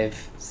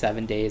 5,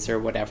 7 days or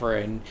whatever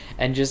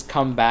and just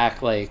come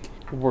back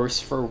worse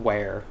for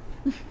wear?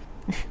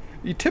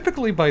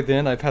 Typically by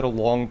then I've had a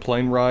long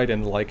plane ride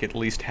and at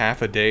least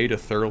half a day to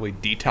thoroughly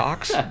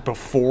detox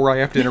before I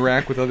have to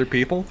interact with other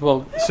people.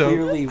 Well,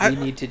 clearly we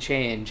need to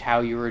change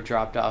how you were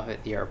dropped off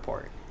at the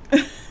airport.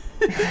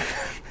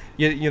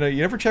 You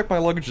never check my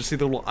luggage to see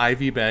the little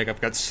IV bag I've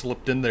got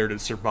slipped in there to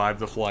survive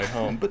the flight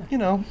home, but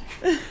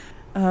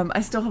I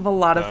still have a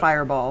lot of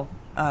Fireball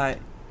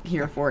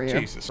here for you.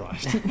 Jesus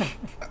Christ.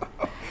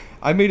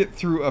 I made it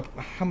through,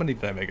 how many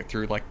did I make it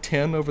through?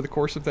 10 over the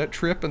course of that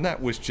trip, and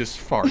that was just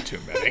far too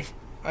many.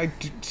 I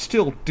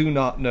still do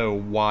not know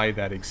why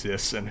that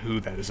exists and who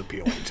that is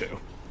appealing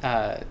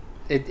to.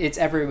 It's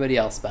everybody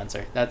else,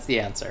 Spencer. That's the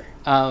answer.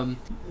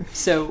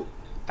 So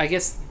I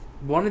guess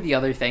one of the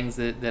other things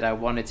that I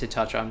wanted to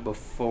touch on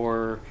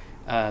before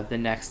the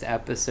next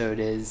episode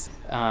is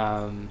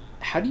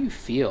how do you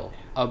feel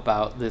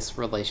about this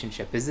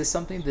relationship? Is this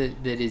something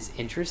that is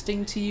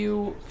interesting to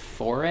you,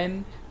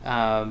 foreign?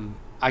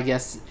 I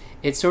guess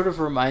it sort of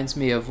reminds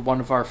me of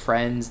one of our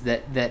friends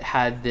that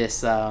had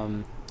this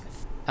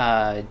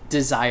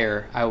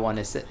desire, I want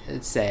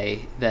to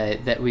say,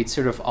 that we'd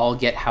sort of all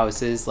get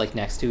houses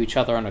next to each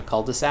other on a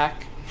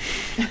cul-de-sac.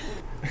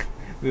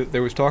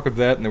 There was talk of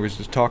that, and there was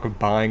just talk of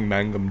buying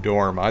Mangum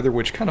Dorm, either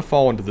which kind of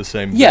fall into the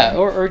same Yeah,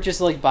 or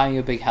just buying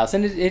a big house.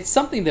 And it's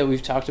something that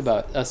we've talked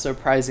about a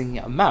surprising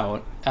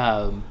amount,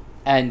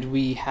 and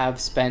we have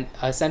spent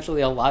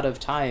essentially a lot of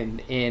time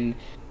in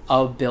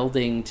a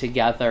building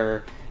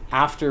together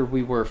after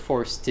we were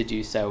forced to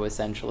do so,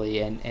 essentially,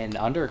 in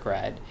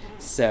undergrad.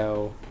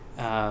 So,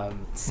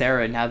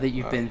 Sarah, now that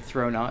you've been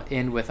thrown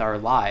in with our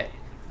lot,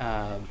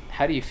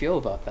 how do you feel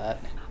about that?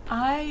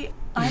 I'm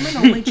an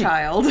only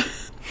child.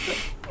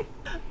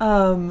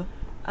 I'm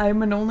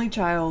an only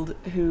child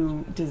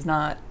who does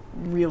not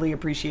really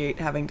appreciate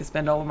having to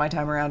spend all of my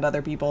time around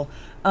other people.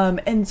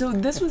 And so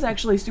this was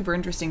actually super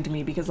interesting to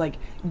me because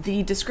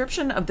the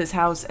description of this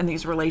house and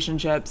these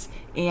relationships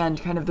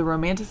and kind of the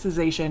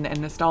romanticization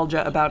and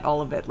nostalgia about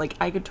all of it,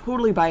 I could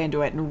totally buy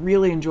into it and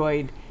really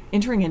enjoyed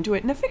entering into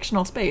it in a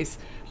fictional space.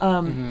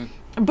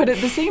 But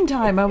at the same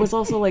time, I was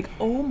also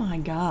oh my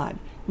God,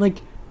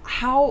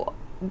 how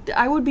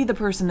I would be the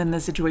person in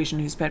this situation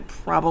who spent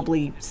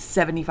probably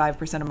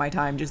 75% of my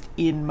time just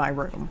in my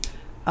room.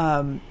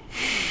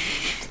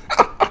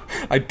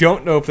 I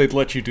don't know if they'd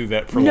let you do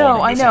that for long.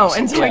 No, I know,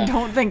 and so I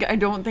don't think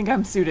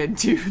I'm suited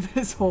to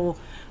this whole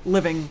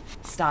living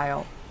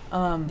style.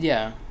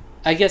 Yeah.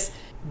 I guess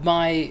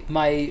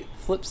my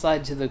flip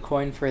side to the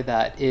coin for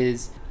that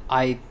is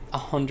I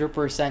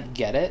 100%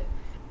 get it,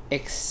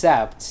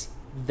 except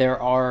there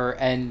are,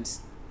 and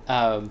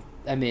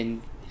I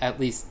mean, at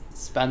least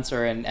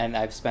Spencer and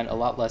I've spent a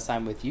lot less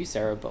time with you,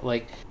 Sarah, but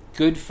like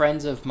good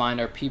friends of mine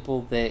are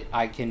people that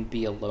I can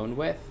be alone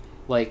with.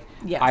 Like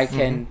yes. I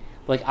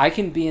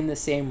can be in the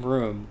same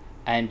room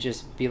and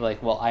just be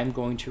like, well, I'm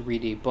going to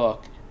read a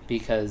book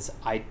because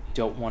I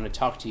don't want to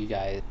talk to you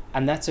guys,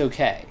 and that's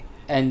okay.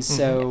 And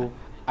so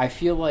I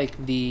feel like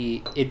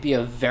it'd be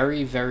a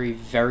very, very,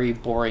 very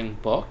boring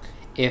book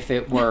if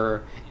it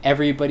were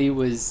everybody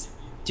was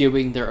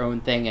doing their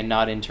own thing and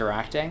not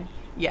interacting.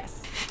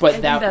 Yes, but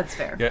I think that's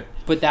fair. Yeah.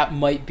 But that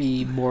might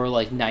be more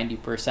like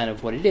 90%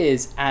 of what it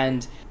is,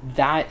 and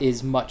that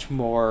is much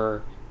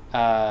more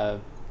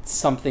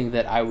something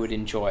that I would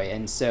enjoy.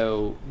 And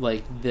so,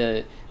 like,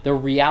 the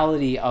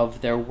reality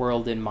of their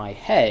world in my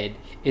head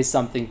is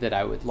something that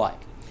I would like.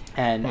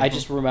 And I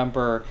just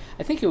remember,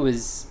 I think it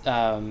was,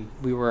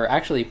 we were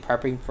actually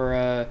prepping for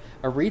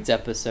a Reads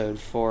episode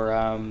for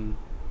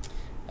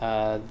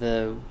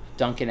the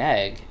Dunk and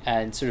Egg,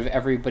 and sort of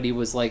everybody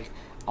was like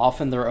off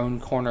in their own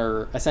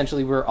corner.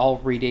 Essentially, we're all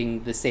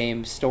reading the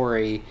same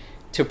story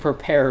to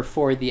prepare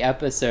for the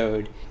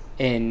episode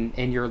in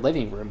your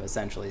living room,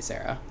 essentially,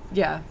 Sarah.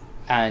 Yeah.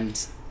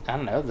 And I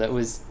don't know,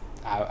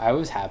 I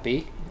was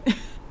happy.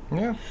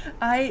 Yeah.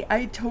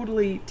 I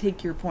totally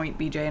take your point,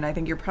 BJ, and I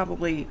think you're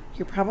probably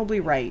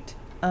right.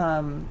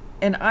 And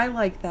I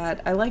like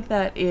that. I like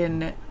that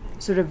in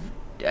sort of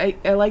I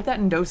like that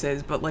in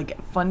doses, but like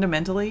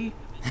fundamentally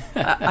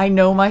I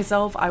know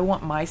myself. I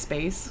want my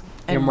space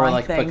and you're more my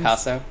like things.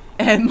 Picasso.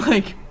 And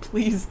like,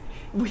 please,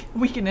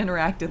 we can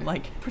interact in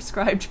like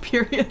prescribed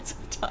periods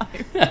of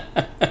time.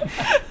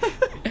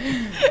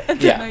 And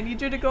then I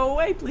need you to go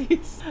away,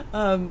 please.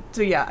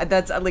 So yeah,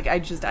 that's like, I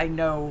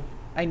know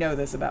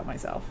this about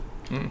myself.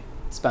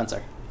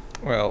 Spencer.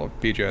 Well,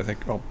 BJ, I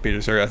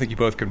think you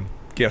both can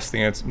guess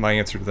my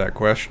answer to that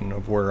question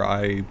of where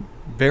I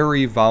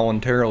very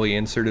voluntarily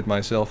inserted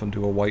myself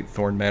into a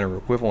Whitethorn Manor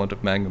equivalent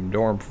of Mangum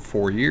Dorm for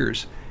 4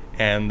 years,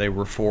 and they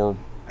were 4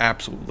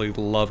 absolutely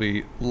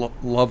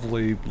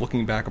lovely,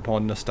 looking back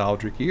upon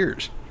nostalgic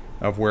years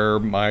of where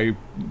my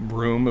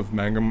room of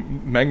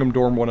Mangum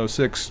Dorm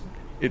 106,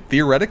 it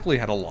theoretically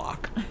had a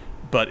lock.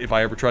 But if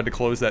I ever tried to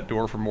close that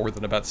door for more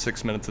than about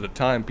 6 minutes at a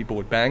time, people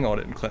would bang on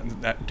it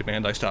and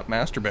demand I stop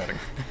masturbating.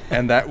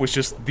 And that was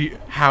just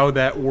how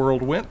that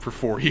world went for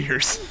 4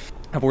 years,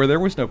 where there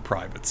was no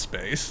private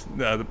space.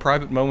 The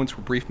private moments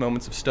were brief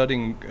moments of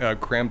studying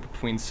crammed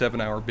between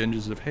 7-hour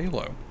binges of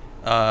Halo.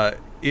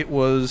 It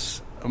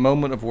was a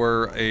moment of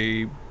where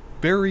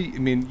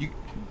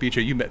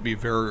BJ, you met me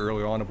very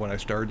early on when I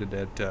started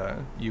at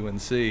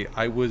UNC.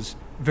 I was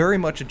very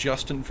much a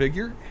Justin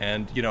figure,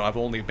 and, I've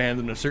only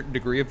abandoned a certain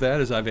degree of that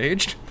as I've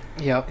aged.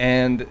 Yep.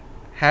 And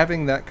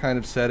having that kind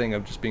of setting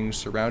of just being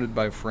surrounded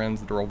by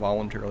friends that are all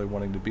voluntarily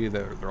wanting to be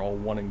there, they're all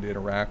wanting to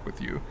interact with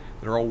you,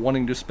 they're all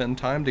wanting to spend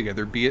time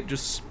together, be it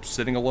just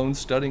sitting alone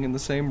studying in the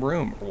same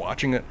room, or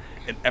watching an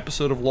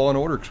episode of Law &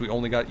 Order, because we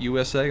only got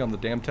USA on the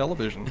damn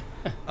television,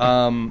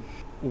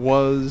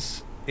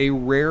 was a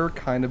rare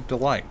kind of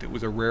delight. It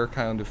was a rare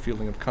kind of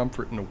feeling of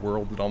comfort in a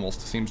world that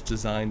almost seems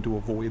designed to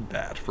avoid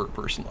that for a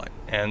person like.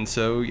 And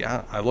so,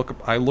 yeah, I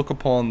look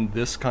upon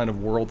this kind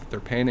of world that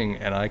they're painting,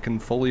 and I can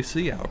fully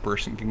see how a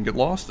person can get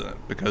lost in it,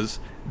 because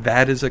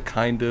that is a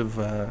kind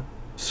of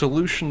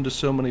solution to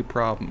so many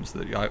problems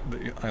that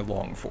I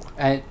long for.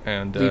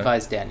 And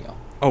Levi's Daniel.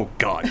 Oh,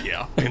 God,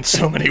 yeah, in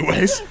so many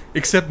ways.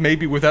 Except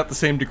maybe without the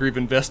same degree of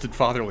invested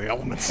fatherly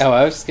elements. Oh,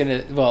 I was going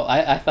to... Well,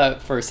 I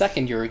thought for a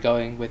second you were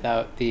going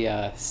without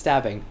the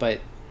stabbing, but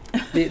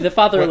the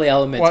fatherly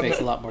element makes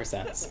a lot more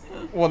sense.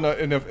 Well, no,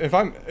 and if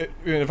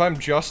I'm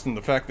Justin,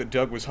 the fact that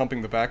Doug was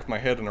humping the back of my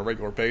head on a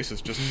regular basis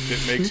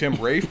it makes him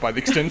Rafe by the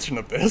extension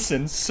of this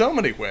in so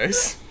many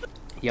ways.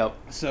 Yep.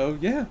 So,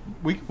 yeah,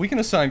 we can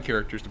assign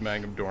characters to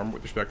Mangum Dorm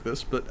with respect to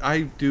this, but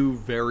I do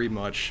very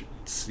much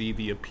see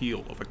the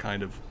appeal of a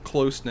kind of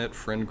close-knit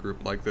friend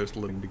group like this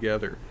living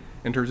together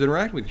in terms of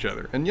interacting with each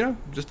other. And,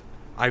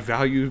 I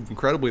value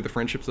incredibly the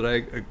friendships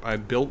that I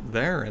built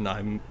there, and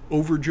I'm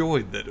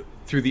overjoyed that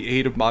through the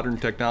aid of modern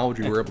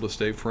technology, we're able to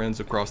stay friends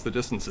across the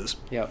distances.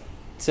 Yep.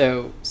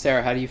 So,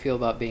 Sarah, how do you feel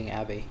about being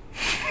Abby?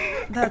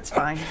 That's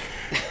fine.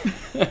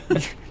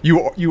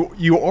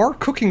 You are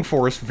cooking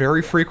for us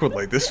very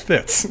frequently. This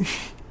fits.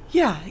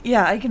 Yeah,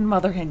 I can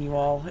mother hen you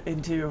all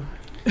into...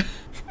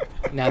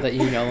 Now that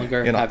you no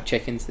longer have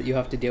chickens that you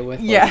have to deal with,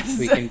 yes,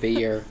 we can be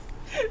your...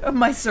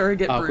 my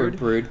surrogate awkward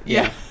brood.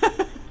 Yeah.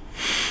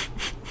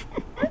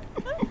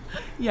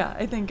 Yeah,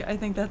 I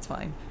think that's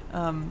fine.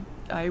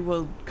 I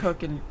will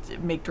cook and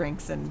make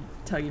drinks and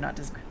tell you not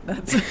to...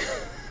 That's...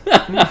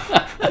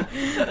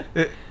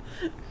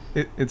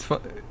 It's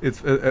fun.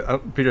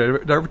 Peter,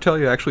 did I ever tell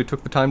you I actually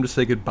took the time to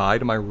say goodbye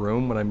to my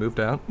room when I moved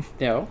out?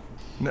 No.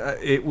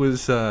 It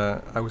was,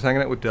 I was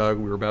hanging out with Doug,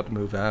 we were about to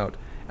move out,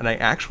 and I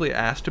actually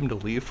asked him to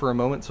leave for a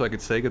moment so I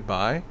could say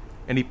goodbye,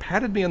 And he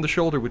patted me on the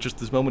shoulder with just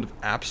this moment of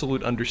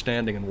absolute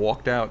understanding and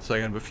walked out so I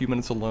could have a few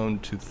minutes alone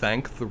to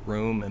thank the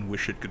room and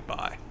wish it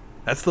goodbye.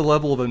 That's the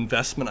level of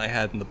investment I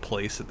had in the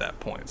place at that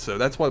point. So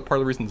that's why part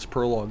of the reason this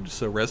prologue just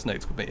so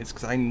resonates with me is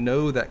because I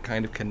know that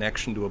kind of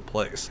connection to a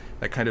place,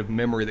 that kind of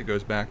memory that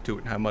goes back to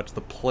it, and how much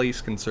the place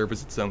can serve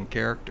as its own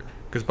character.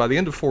 Because by the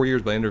end of 4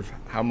 years, by the end of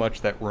how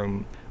much that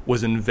room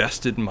was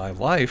invested in my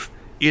life,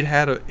 it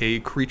had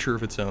a creature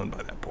of its own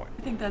by that point.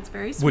 I think that's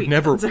very sweet.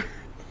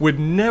 Would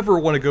never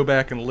want to go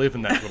back and live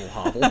in that little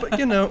hovel, but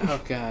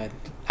Oh God.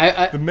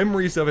 The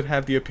memories of it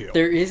have the appeal.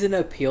 There is an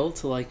appeal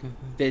to like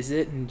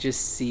visit and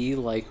just see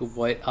like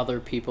what other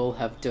people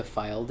have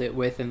defiled it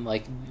with, and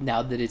like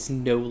now that it's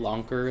no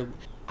longer,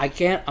 I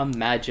can't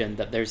imagine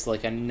that there's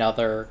like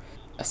another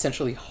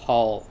essentially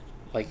hall,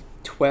 like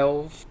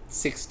 12,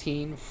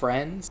 16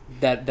 friends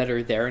that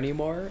are there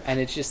anymore,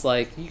 and it's just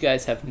like, you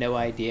guys have no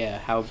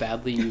idea how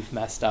badly you've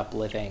messed up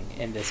living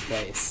in this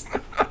place.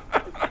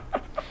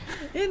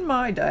 In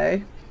my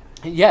day.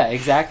 Yeah,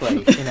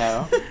 exactly.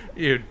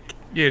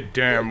 You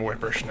damn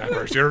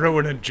whippersnappers! You're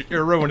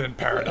ruining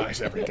paradise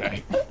every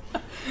day.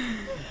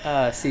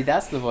 See,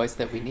 that's the voice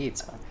that we need.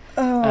 So.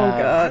 Oh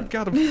God!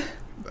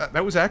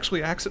 That was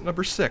actually accent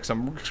number 6.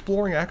 I'm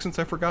exploring accents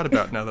I forgot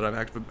about now that I've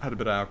had a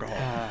bit of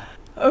alcohol.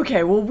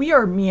 Okay, well, we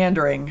are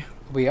meandering.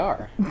 We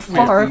are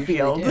far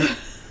afield.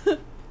 Do.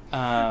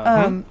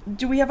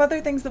 Do we have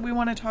other things that we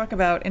want to talk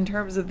about in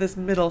terms of this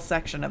middle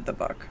section of the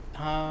book?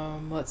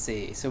 Let's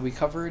see. So we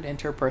covered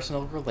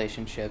interpersonal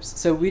relationships.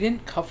 So we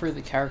didn't cover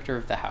the character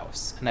of the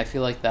house, and I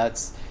feel like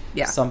that's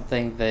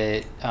something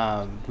that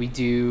I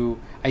do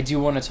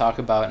want to talk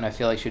about, and I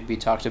feel like should be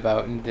talked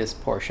about in this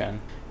portion,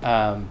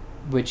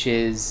 which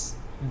is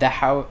the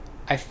how.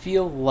 I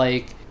feel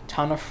like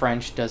Tana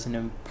French does an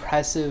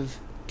impressive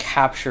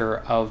capture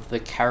of the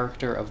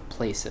character of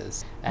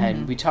places,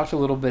 and we talked a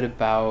little bit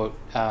about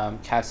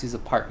Cassie's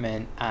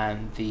apartment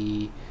and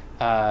the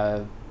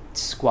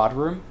squad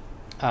room,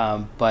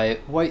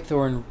 but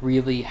Whitethorn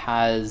really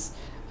has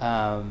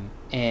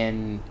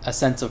in a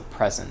sense of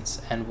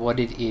presence, and what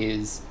it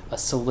is, a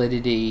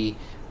solidity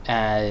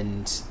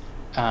and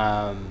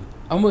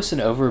almost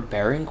an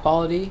overbearing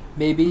quality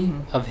maybe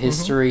of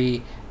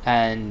history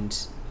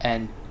and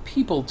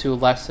people to a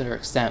lesser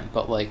extent,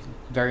 but like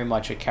very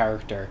much a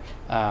character,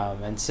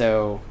 and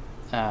so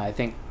I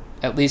think,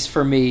 at least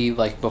for me,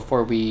 like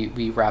before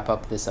we wrap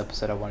up this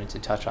episode, I wanted to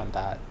touch on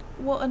that.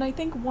 Well, and I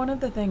think one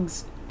of the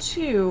things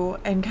too,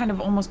 and kind of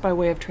almost by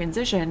way of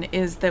transition,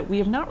 is that we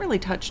have not really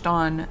touched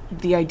on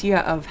the idea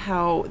of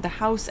how the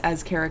house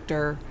as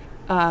character,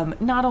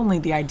 not only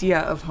the idea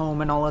of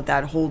home and all of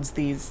that holds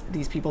these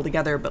people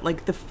together, but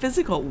like the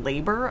physical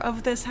labor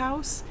of this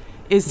house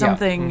is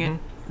something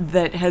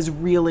that has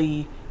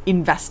really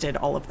invested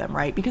all of them,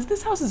 right? Because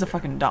this house is a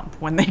fucking dump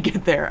when they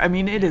get there. I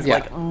mean, it is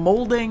like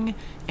molding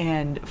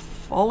and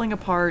falling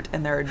apart,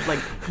 and there are like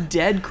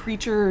dead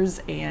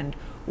creatures and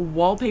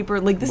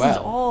wallpaper. Like this is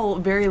all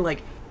very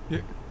like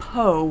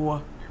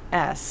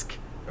Poe-esque.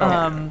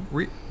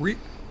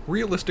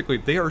 Realistically,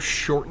 they are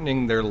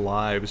shortening their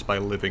lives by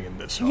living in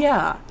this home.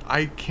 Yeah.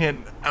 I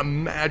can't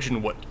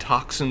imagine what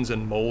toxins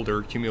and mold are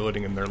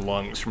accumulating in their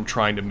lungs from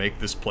trying to make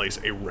this place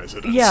a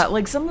residence. Yeah,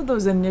 like some of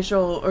those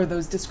initial, or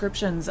those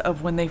descriptions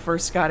of when they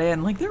first got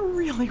in, like they're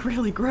really,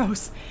 really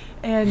gross.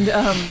 And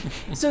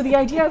so the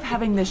idea of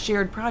having this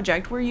shared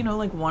project where,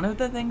 like one of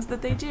the things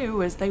that they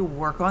do is they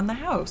work on the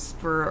house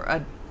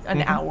for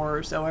an hour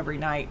or so every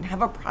night and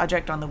have a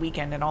project on the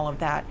weekend and all of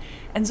that.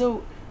 And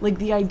so like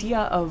the idea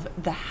of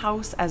the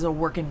house as a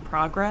work in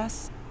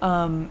progress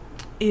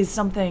is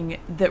something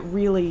that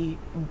really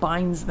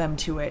binds them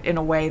to it in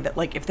a way that,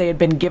 like, if they had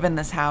been given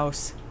this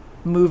house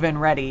move-in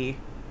ready,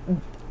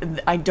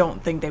 I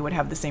don't think they would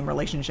have the same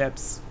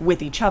relationships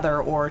with each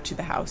other or to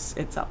the house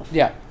itself.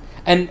 Yeah.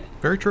 And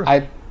very true.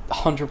 I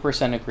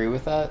 100% agree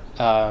with that.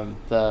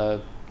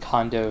 The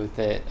condo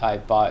that I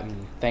bought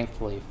and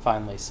thankfully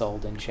finally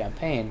sold in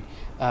Champaign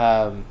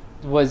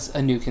was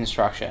a new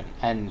construction,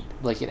 and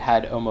like it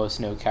had almost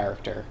no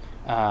character,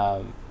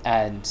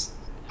 and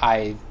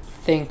I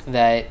think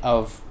that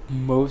of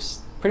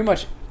pretty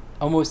much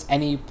almost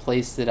any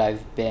place that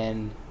I've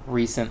been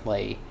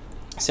recently,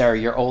 Sarah,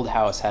 your old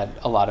house had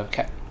a lot of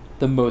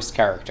the most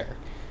character.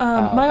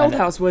 My old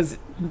house was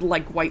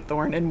like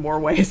Whitethorn in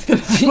more ways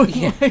than I would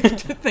like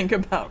to think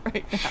about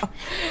right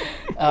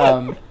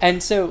now.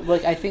 And so,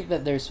 like, I think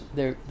that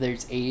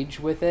there's age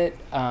with it.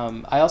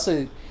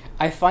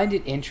 I find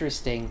it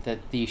interesting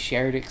that the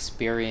shared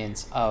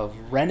experience of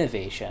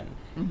renovation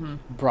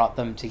brought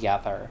them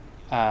together.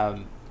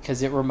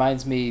 Because it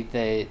reminds me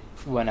that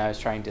when I was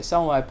trying to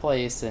sell my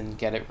place and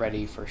get it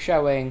ready for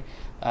showing,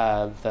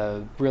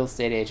 the real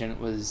estate agent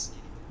was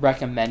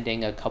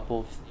recommending a couple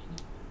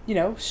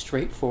of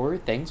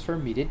straightforward things for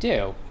me to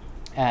do.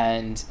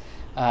 And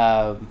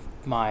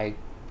my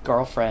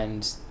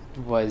girlfriend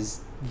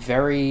was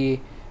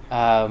very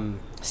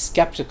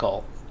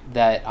skeptical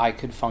that I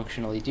could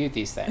functionally do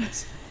these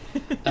things.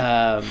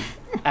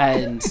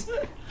 And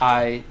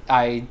I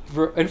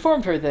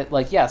informed her that,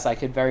 like, yes, I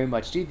could very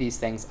much do these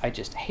things. I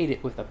just hate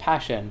it with a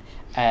passion,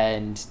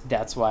 and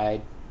that's why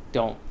I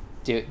don't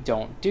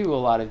do a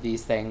lot of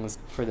these things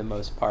for the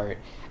most part.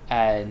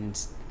 And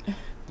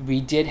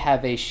we did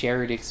have a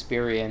shared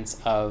experience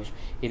of,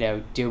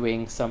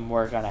 doing some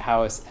work on a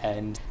house,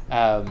 and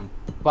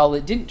while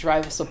it didn't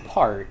drive us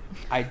apart,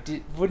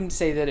 wouldn't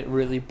say that it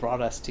really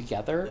brought us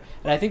together.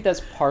 And I think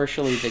that's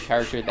partially the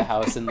character of the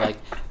house and, like,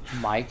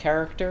 my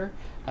character.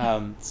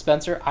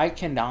 Spencer, I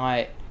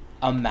cannot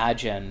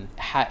imagine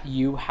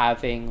you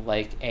having,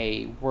 like,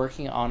 a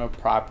working on a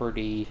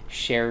property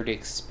shared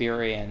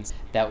experience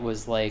that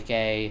was like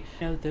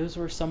those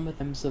were some of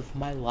them of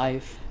my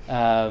life,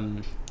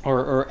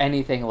 or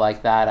anything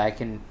like that.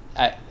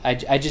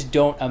 I just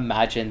don't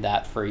imagine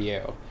that for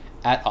you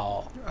at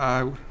all.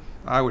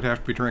 I would have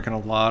to be drinking a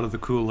lot of the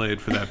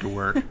Kool-Aid for that to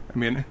work. I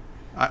mean,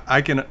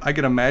 I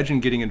can imagine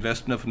getting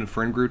invested enough in a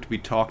friend group to be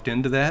talked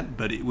into that,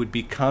 but it would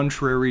be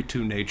contrary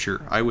to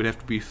nature. I would have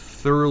to be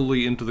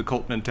thoroughly into the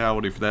cult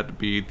mentality for that to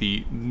be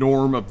the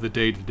norm of the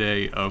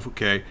day-to-day of,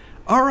 okay,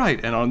 all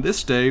right, and on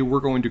this day, we're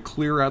going to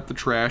clear out the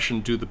trash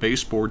and do the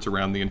baseboards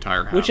around the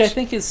entire house. Which I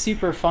think is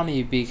super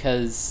funny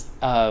because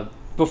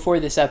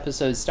before this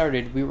episode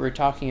started, we were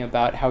talking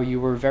about how you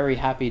were very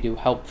happy to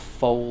help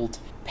fold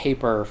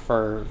paper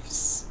for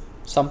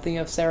something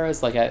of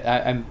Sarah's. Like,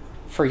 I'm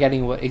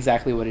forgetting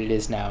exactly what it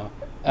is now,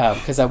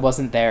 because I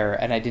wasn't there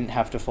and I didn't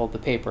have to fold the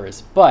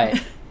papers.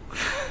 But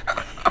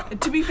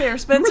to be fair,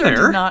 Spencer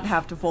did not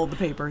have to fold the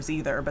papers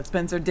either, but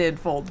Spencer did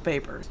fold the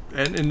papers.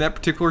 And in that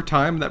particular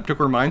time, that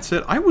particular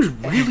mindset, I was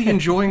really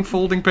enjoying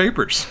folding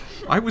papers.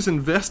 I was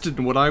invested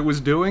in what I was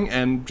doing,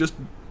 and just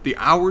the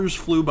hours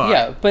flew by.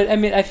 Yeah, but I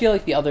mean, I feel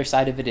like the other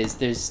side of it is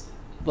there's,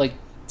 like,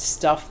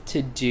 stuff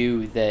to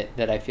do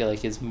that I feel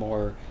like is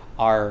more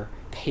our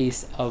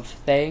pace of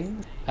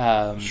things.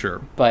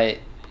 Sure. But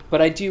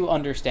I do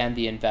understand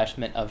the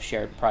investment of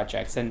shared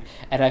projects, and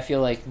I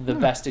feel like the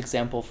best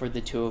example for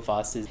the two of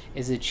us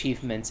is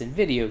achievements in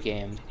video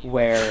games,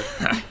 where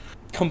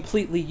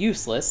completely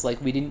useless, like,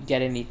 we didn't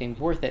get anything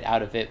worth it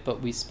out of it, but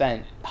we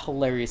spent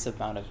hilarious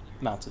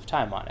amounts of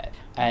time on it.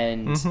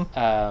 And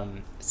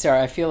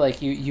Sarah, I feel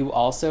like you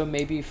also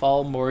maybe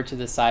fall more to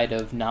the side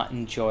of not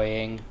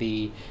enjoying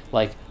the,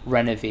 like,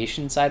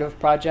 renovation side of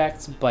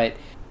projects, but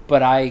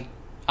I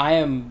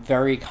am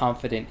very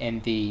confident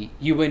in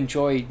you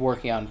enjoy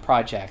working on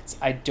projects.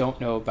 I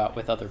don't know about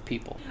with other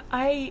people.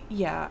 I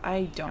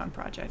don't on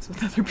projects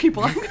with other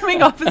people. I'm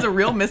coming off as a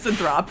real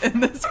misanthrope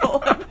in this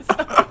whole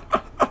episode.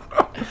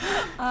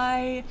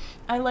 I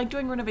like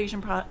doing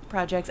renovation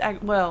projects.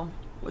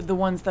 The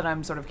ones that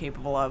I'm sort of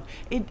capable of.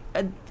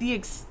 The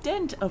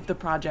extent of the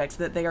projects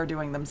that they are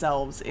doing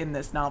themselves in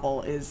this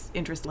novel is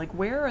interesting. Like,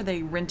 where are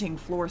they renting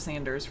floor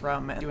sanders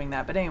from and doing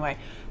that? But anyway,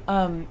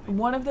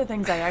 one of the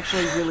things I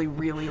actually really,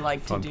 really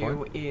like to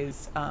do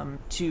is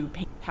to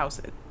paint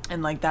houses.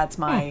 And, like, that's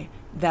my...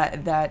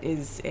 That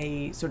is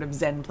a sort of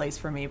zen place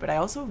for me. But I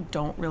also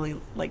don't really,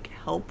 like,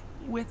 help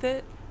with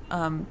it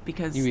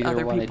because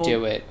other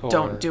people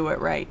don't do it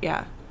right.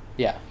 Yeah.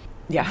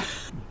 Yeah.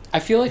 I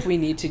feel like we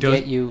need to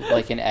get you,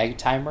 like, an egg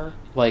timer,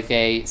 like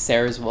a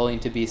Sarah's willing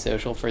to be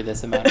social for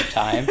this amount of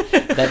time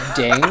that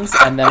dings,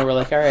 and then we're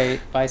like, all right,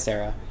 bye,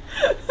 Sarah.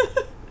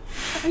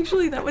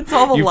 Actually, that would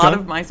solve a lot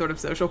of my sort of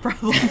social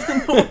problems in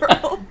the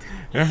world.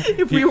 Yeah.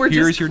 If we were just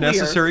Here's your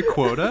necessary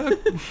quota.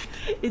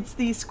 It's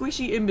the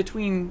squishy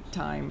in-between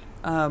time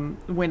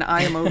when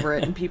I am over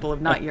it and people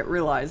have not yet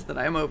realized that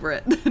I am over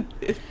it.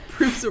 It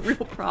proves a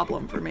real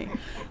problem for me.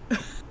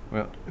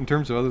 Well, in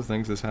terms of other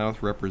things this house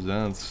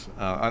represents,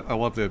 I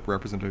love the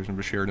representation of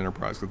a shared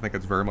enterprise, because I think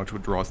that's very much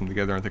what draws them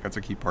together, and I think that's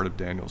a key part of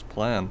Daniel's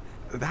plan.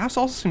 The house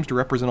also seems to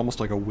represent almost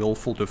like a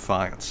willful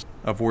defiance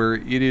of where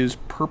it is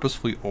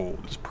purposefully old,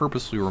 it is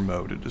purposefully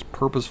remote, it is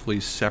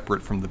purposefully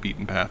separate from the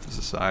beaten path of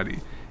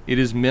society. It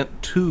is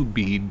meant to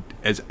be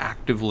as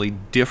actively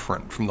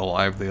different from the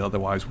life they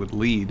otherwise would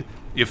lead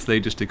if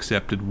they just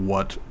accepted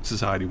what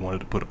society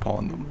wanted to put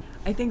upon them.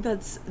 I think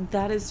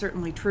that is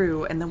certainly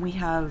true, and then we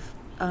have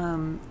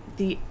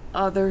the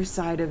other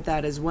side of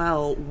that as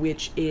well,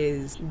 which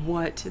is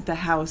what the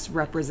house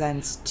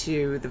represents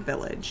to the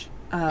village,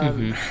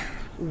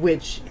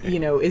 which,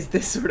 is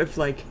this sort of,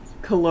 like,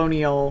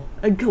 colonial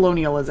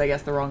is, I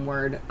guess, the wrong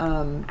word.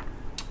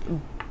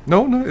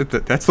 No,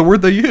 that's the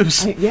word they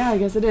use. I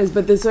guess it is,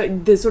 but this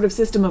sort of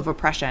system of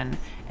oppression,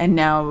 and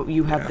now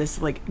you have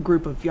this, like,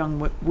 group of young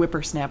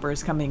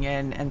whippersnappers coming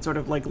in and sort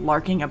of, like,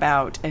 larking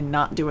about and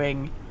not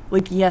doing...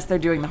 Like, yes, they're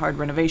doing the hard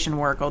renovation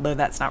work, although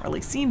that's not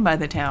really seen by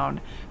the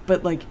town.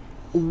 But, like,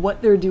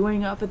 what they're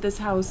doing up at this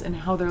house and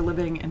how they're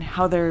living and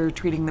how they're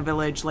treating the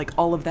village, like,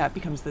 all of that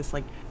becomes this,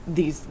 like,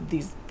 these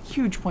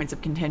huge points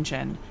of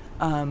contention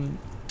and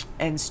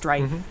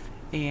strife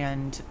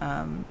and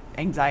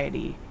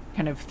anxiety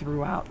kind of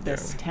throughout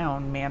this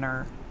town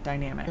manor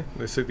dynamic.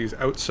 They say these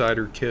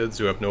outsider kids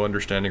who have no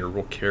understanding or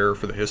real care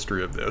for the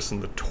history of this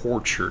and the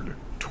tortured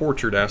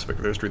aspect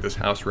of the history this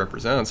house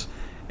represents,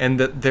 and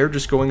that they're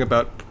just going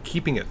about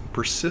keeping it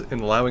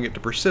and allowing it to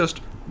persist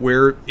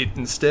where it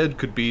instead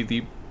could be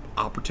the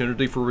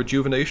opportunity for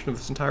rejuvenation of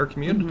this entire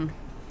community.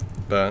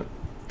 But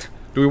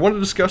do we want to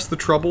discuss the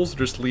troubles, or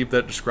just leave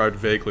that described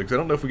vaguely? Because I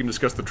don't know if we can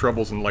discuss the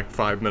troubles in like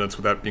 5 minutes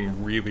without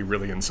being really,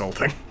 really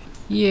insulting.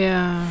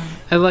 Yeah.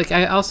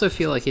 I also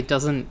feel like it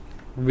doesn't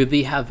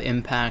really have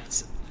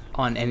impact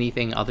on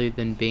anything other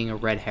than being a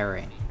red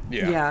herring.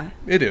 Yeah.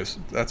 It is.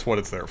 That's what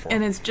it's there for.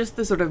 And it's just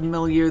the sort of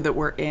milieu that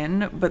we're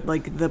in, but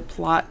like the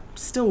plot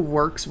still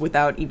works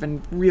without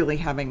even really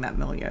having that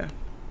milieu.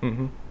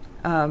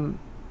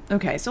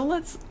 Okay, so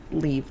let's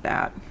leave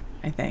that,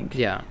 I think.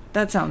 Yeah.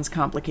 That sounds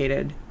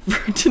complicated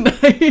for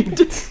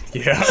tonight.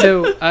 Yeah.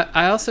 So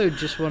I also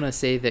just want to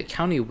say that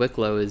County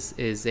Wicklow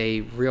is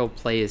a real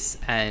place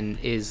and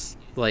is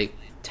like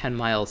 10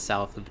 miles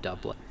south of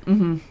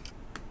Dublin.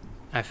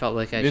 I felt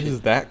like It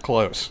is that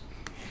close.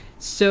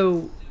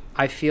 So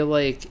I feel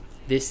like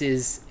this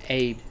is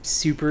a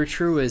super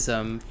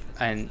truism,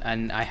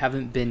 and I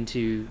haven't been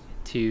to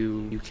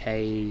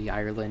UK,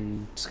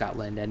 Ireland,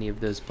 Scotland, any of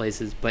those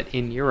places, but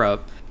in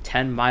Europe,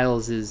 10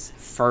 miles is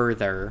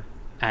further,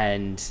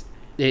 and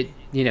it,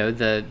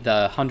 the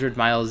 100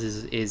 miles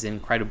is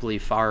incredibly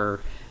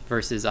far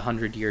versus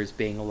 100 years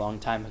being a long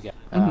time ago.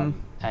 And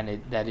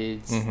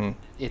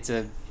it's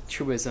a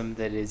truism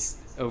that is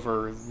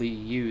overly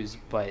used,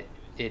 but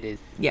it is.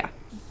 Yeah.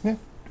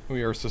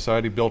 We are a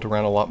society built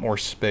around a lot more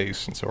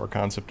space, and so our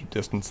concept of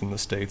distance in the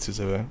States is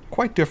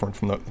quite different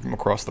from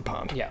across the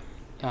pond. Yeah.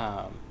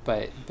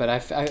 But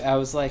I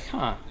was like,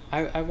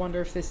 I wonder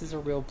if this is a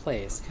real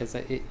place, because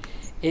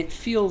it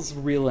feels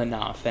real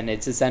enough, and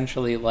it's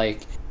essentially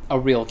like a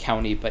real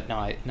county, but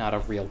not a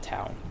real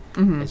town,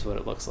 is what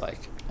it looks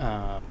like.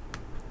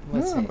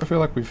 Let's see. I feel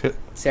like we've hit...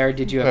 Sarah,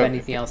 did you have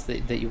anything else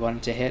that you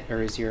wanted to hit,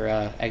 or is your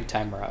egg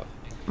timer up?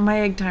 My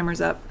egg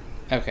timer's up.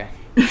 Okay.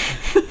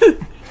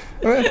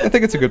 I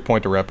think it's a good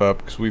point to wrap up,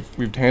 because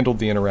we've handled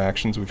the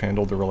interactions, we've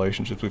handled the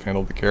relationships, we've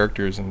handled the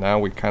characters, and now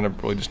we kind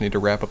of really just need to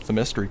wrap up the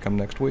mystery come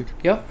next week.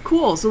 Yep.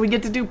 Cool. So we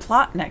get to do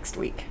plot next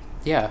week.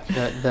 Yeah,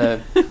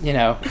 the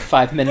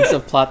 5 minutes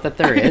of plot that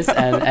there is,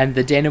 and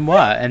the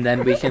denouement, and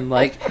then we can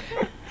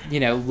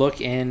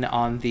look in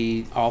on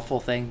the awful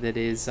thing that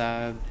is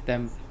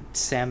them,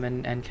 Sam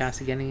and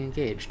Cassie getting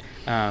engaged.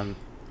 I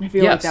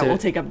feel like that will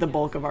take up the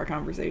bulk of our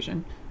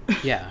conversation.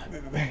 Yeah.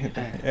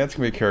 It's going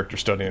to be a character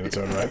study in its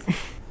own right.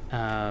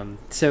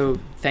 So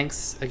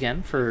thanks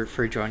again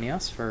for joining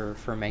us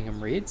for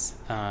Mangum Reads.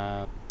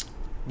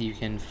 You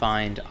can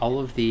find all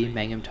of the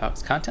Mangum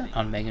Talks content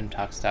on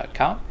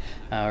mangumtalks.com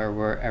or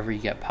wherever you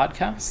get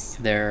podcasts.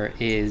 There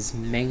is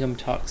Mangum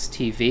Talks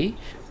TV,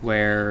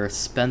 where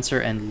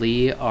Spencer and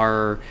Lee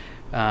are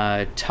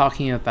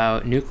talking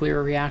about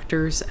nuclear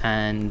reactors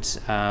and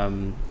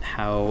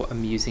how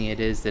amusing it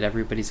is that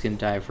everybody's going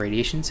to die of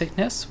radiation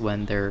sickness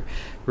when they're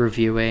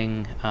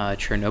reviewing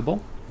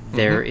Chernobyl.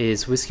 There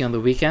is Whiskey on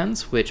the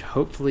Weekends, which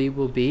hopefully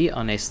will be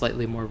on a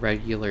slightly more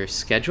regular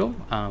schedule.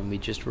 We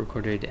just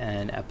recorded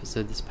an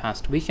episode this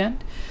past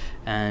weekend,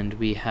 and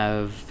we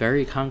have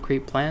very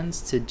concrete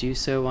plans to do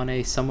so on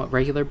a somewhat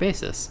regular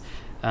basis.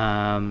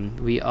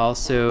 We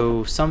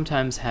also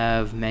sometimes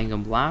have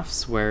Mangum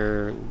Laughs,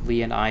 where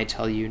Lee and I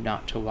tell you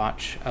not to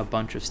watch a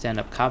bunch of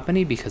stand-up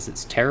comedy because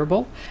it's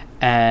terrible.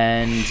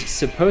 And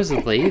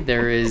supposedly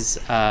there is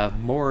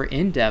more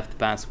in-depth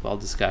basketball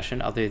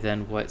discussion other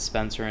than what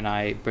Spencer and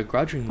I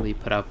begrudgingly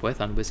put up with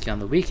on Whiskey on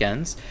the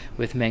Weekends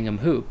with Mangum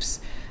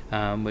Hoops,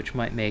 which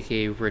might make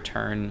a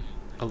return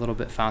a little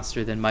bit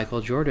faster than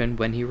Michael Jordan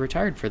when he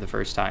retired for the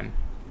first time.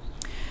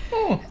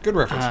 Good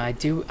reference. I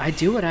do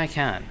what I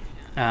can.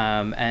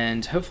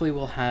 And hopefully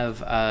we'll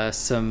have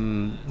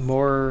some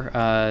more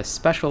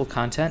special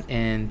content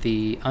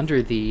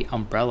under the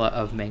umbrella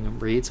of Mangum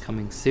Reads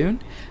coming soon,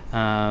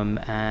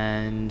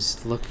 and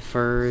look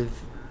for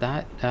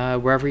that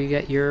wherever you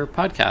get your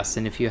podcasts.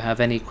 And if you have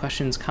any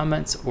questions,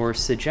 comments, or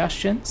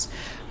suggestions,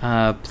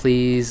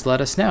 please let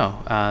us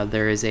know.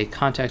 There is a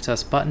contact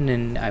us button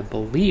in, I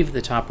believe,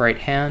 the top right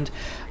hand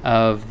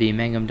of the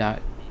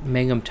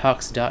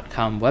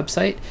mangumtalks.com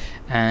website,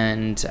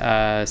 and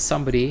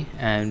somebody,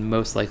 and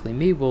most likely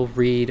me, will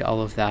read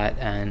all of that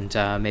and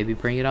maybe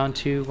bring it on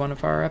to one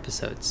of our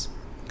episodes.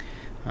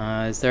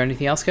 Is there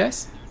anything else,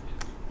 guys?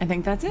 I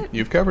think that's it.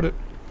 You've covered it.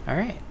 All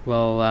right.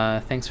 Well,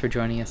 thanks for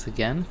joining us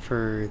again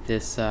for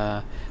this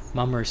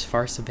mummer's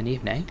farce of an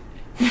evening.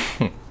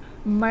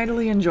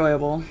 Mightily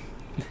enjoyable.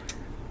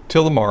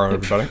 Till tomorrow,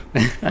 everybody.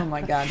 Oh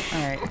my god.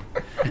 All right.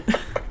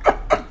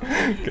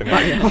 Good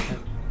night. Bye.